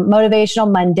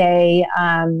motivational Monday.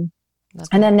 And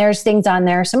then there's things on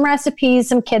there, some recipes,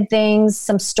 some kid things,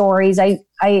 some stories. I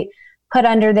put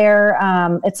under there,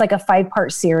 it's like a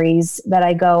 5-part series that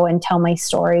I go and tell my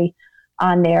story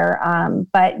on there.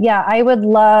 But yeah, I would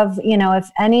love, if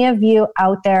any of you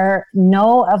out there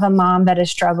know of a mom that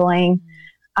is struggling,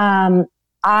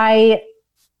 I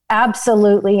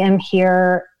absolutely am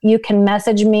here. You can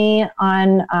message me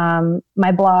on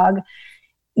my blog,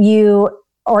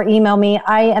 or email me.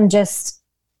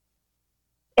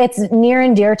 It's near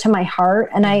and dear to my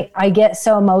heart. And I get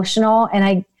so emotional,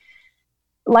 and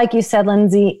like you said,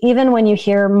 Lindsay, even when you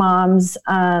hear moms,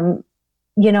 on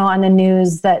the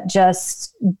news that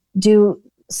just do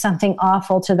something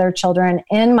awful to their children,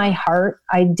 in my heart,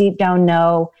 I deep down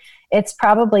know it's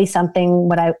probably something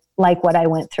what I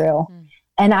went through.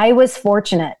 And I was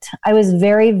fortunate. I was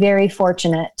very, very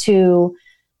fortunate to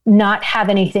not have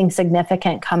anything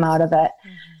significant come out of it.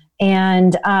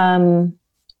 And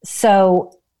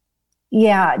so,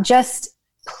 yeah, just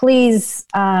please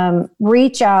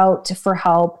reach out for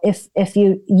help if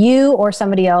you or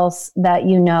somebody else that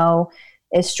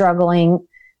is struggling.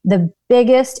 The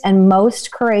biggest and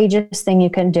most courageous thing you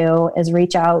can do is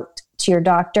reach out to your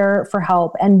doctor for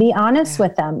help and be honest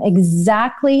with them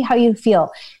exactly how you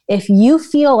feel. If you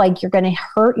feel like you're going to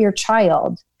hurt your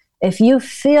child, if you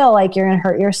feel like you're going to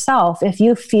hurt yourself, if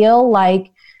you feel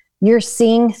like you're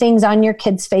seeing things on your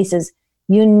kids' faces,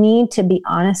 you need to be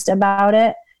honest about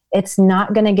it. It's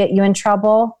not going to get you in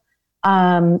trouble.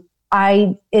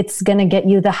 It's going to get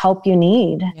you the help you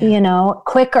need,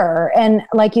 quicker. And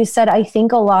like you said, I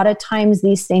think a lot of times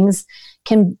these things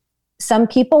some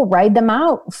people ride them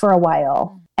out for a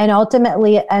while, and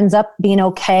ultimately it ends up being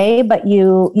okay, but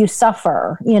you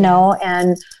suffer,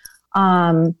 and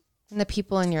the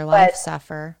people in your life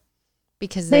suffer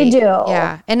because they do.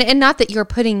 Yeah. And not that you're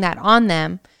putting that on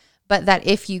them, but that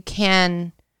if you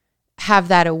can have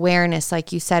that awareness,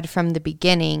 like you said, from the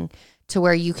beginning, to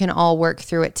where you can all work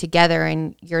through it together,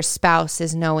 and your spouse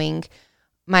is knowing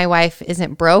my wife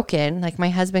isn't broken. Like my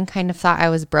husband kind of thought I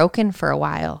was broken for a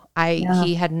while.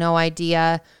 He had no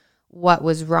idea what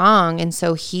was wrong. And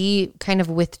so he kind of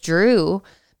withdrew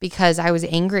because I was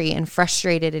angry and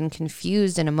frustrated and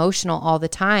confused and emotional all the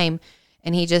time.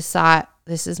 And he just thought,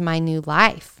 this is my new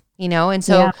life, And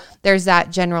so there's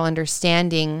that general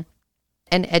understanding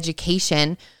and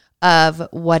education of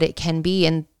what it can be.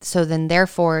 And so then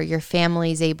therefore your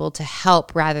family is able to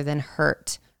help rather than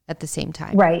hurt at the same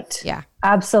time. Right. Yeah,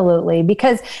 absolutely.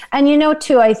 Because, and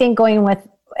too, I think going with,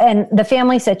 and the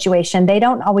family situation, they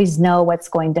don't always know what's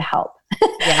going to help.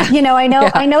 Yeah.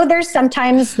 I know there's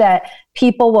sometimes that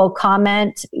people will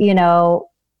comment,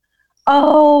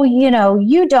 oh,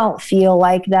 you don't feel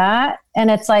like that.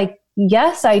 And it's like,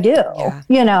 yes, I do,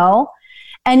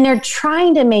 and they're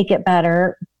trying to make it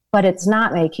better, but it's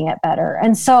not making it better.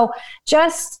 And so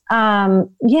just,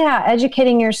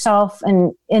 educating yourself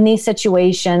in these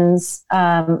situations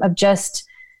of just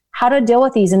how to deal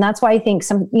with these. And that's why I think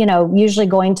usually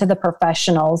going to the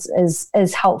professionals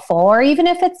is helpful. Or even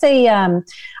if it's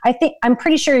I'm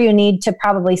pretty sure you need to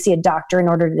probably see a doctor in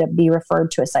order to be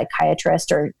referred to a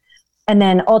psychiatrist, and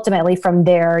then ultimately from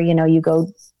there, you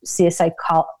go see a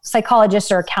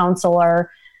psychologist or a counselor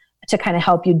to kind of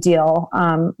help you deal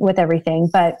with everything.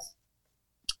 But,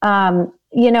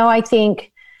 I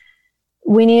think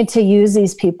we need to use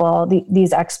these people,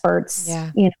 these experts,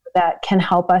 that can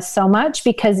help us so much,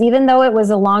 because even though it was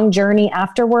a long journey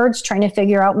afterwards, trying to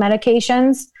figure out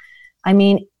medications, I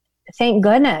mean, thank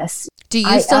goodness. Do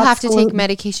you still have to take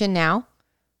medication now?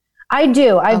 I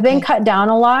do. I've been cut down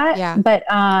a lot, but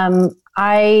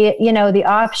the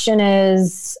option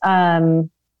is,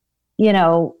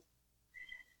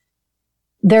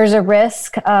 there's a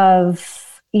risk of,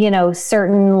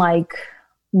 certain like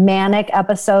manic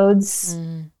episodes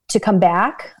to come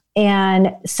back.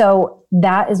 And so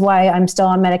that is why I'm still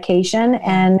on medication.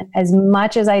 And as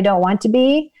much as I don't want to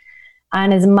be,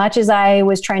 and as much as I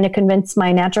was trying to convince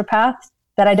my naturopath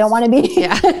that I don't want to be,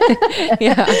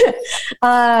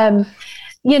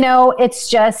 it's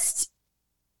just,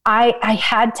 I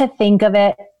had to think of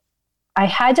it. I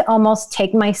had to almost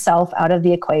take myself out of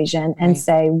the equation and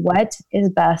say, what is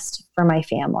best for my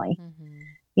family?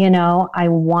 I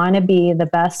want to be the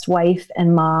best wife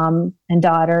and mom and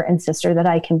daughter and sister that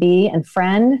I can be, and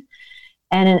friend.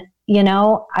 And,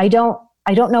 I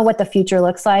don't know what the future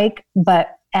looks like,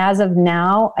 but as of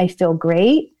now, I feel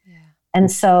great. Yeah. And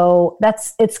so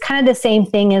it's kind of the same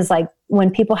thing as like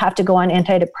when people have to go on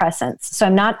antidepressants. So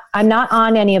I'm not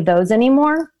on any of those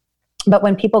anymore, but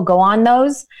when people go on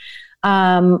those,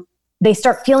 they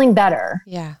start feeling better.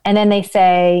 Yeah. And then they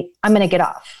say, I'm going to get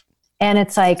off. And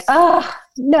it's like, oh,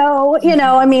 no,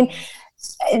 I mean,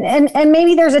 and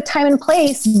maybe there's a time and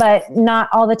place, but not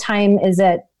all the time is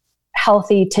it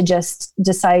healthy to just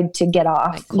decide to get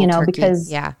off, like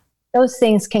because those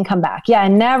things can come back. Yeah.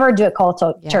 And never do it cold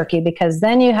turkey, because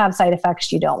then you have side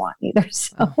effects you don't want either.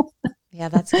 So yeah,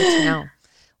 that's good to know.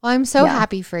 Well, I'm so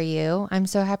happy for you. I'm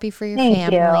so happy for your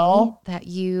family that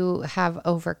you have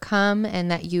overcome and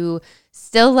that you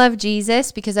still love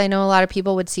Jesus, because I know a lot of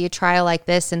people would see a trial like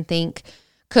this and think,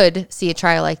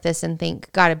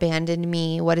 God abandoned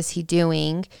me. What is he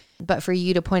doing? But for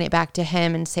you to point it back to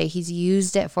him and say he's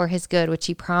used it for his good, which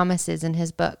he promises in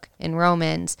his book in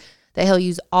Romans, that he'll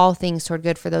use all things toward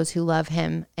good for those who love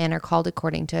him and are called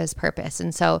according to his purpose.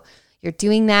 And so you're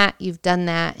doing that. You've done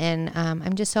that. And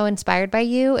I'm just so inspired by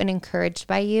you and encouraged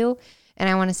by you. And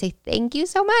I want to say thank you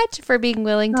so much for being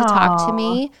willing to talk to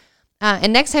me.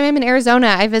 And next time I'm in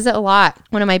Arizona, I visit a lot.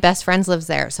 One of my best friends lives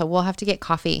there. So we'll have to get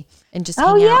coffee and just hang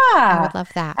out. I would love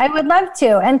that. I would love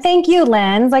to. And thank you,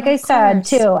 Lynn. Like I said,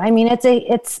 too, I mean,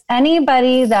 it's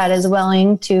anybody that is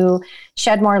willing to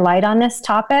shed more light on this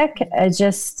topic.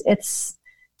 It's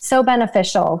so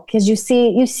beneficial, because you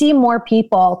see more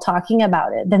people talking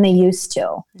about it than they used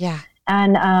to. Yeah.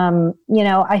 And,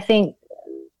 I think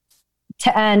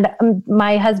to end,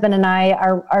 my husband and I,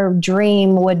 our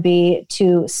dream would be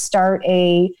to start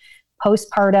a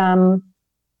postpartum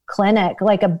clinic,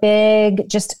 like a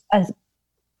big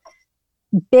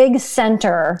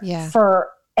center for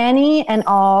any and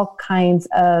all kinds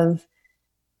of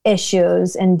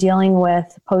issues and dealing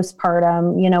with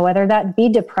postpartum, whether that be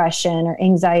depression or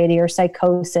anxiety or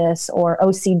psychosis or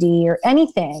OCD or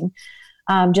anything,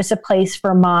 just a place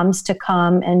for moms to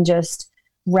come and just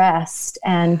rest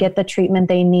and get the treatment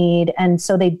they need. And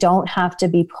so they don't have to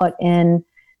be put in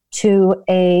to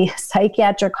a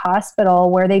psychiatric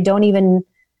hospital where they don't even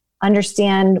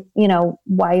understand,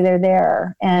 why they're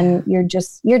there. And you're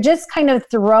just kind of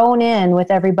thrown in with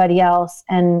everybody else.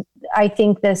 And I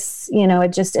think this,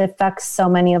 it just affects so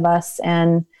many of us.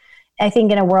 And I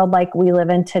think in a world like we live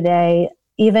in today,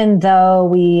 even though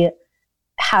we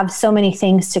have so many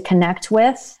things to connect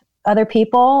with other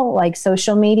people, like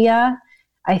social media,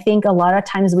 I think a lot of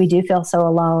times we do feel so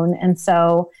alone. And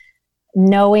so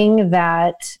knowing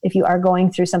that if you are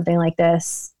going through something like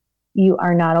this, you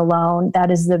are not alone. That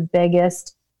is the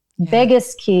biggest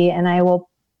key. And I will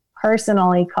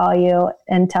personally call you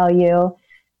and tell you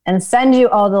and send you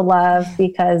all the love,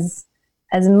 because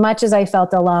as much as I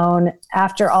felt alone,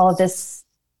 after all of this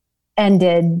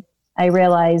ended, I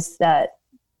realized that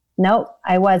nope,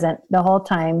 I wasn't the whole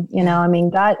time. I mean,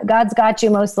 God's got you.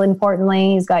 Most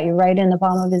importantly, he's got you right in the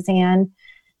palm of his hand.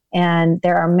 And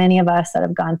there are many of us that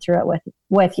have gone through it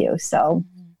with you. So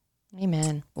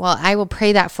amen. Well, I will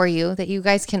pray that for you, that you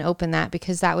guys can open that,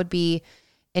 because that would be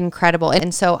incredible.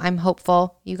 And so I'm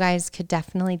hopeful you guys could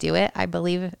definitely do it. I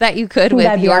believe that you could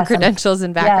with your awesome credentials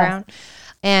and background. Yes.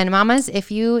 And mamas, if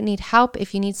you need help,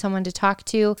 if you need someone to talk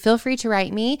to, feel free to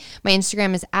write me. My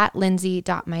Instagram is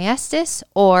 @lindsay.maestas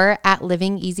or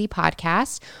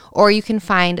 @livingeasypodcast, or you can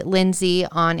find Lindsay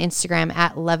on Instagram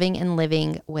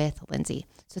 @lovingandlivingwithlindsay.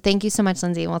 So thank you so much,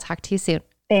 Lindsay, and we'll talk to you soon.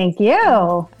 Thank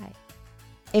you. Bye.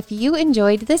 If you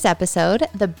enjoyed this episode,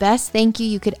 the best thank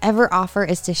you could ever offer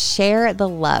is to share the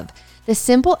love. The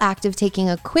simple act of taking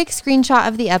a quick screenshot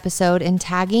of the episode and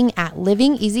tagging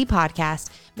 @livingeasypodcast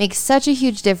makes such a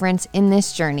huge difference in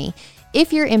this journey.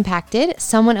 If you're impacted,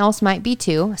 someone else might be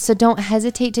too, so don't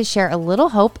hesitate to share a little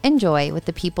hope and joy with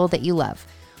the people that you love.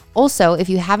 Also, if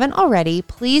you haven't already,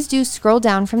 please do scroll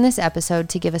down from this episode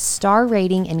to give a star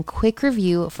rating and quick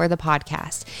review for the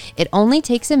podcast. It only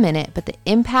takes a minute, but the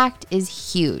impact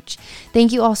is huge.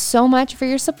 Thank you all so much for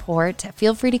your support.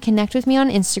 Feel free to connect with me on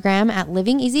Instagram at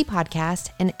Living Easy Podcast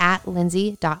and at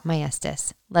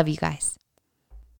lindsay.maestas. Love you guys.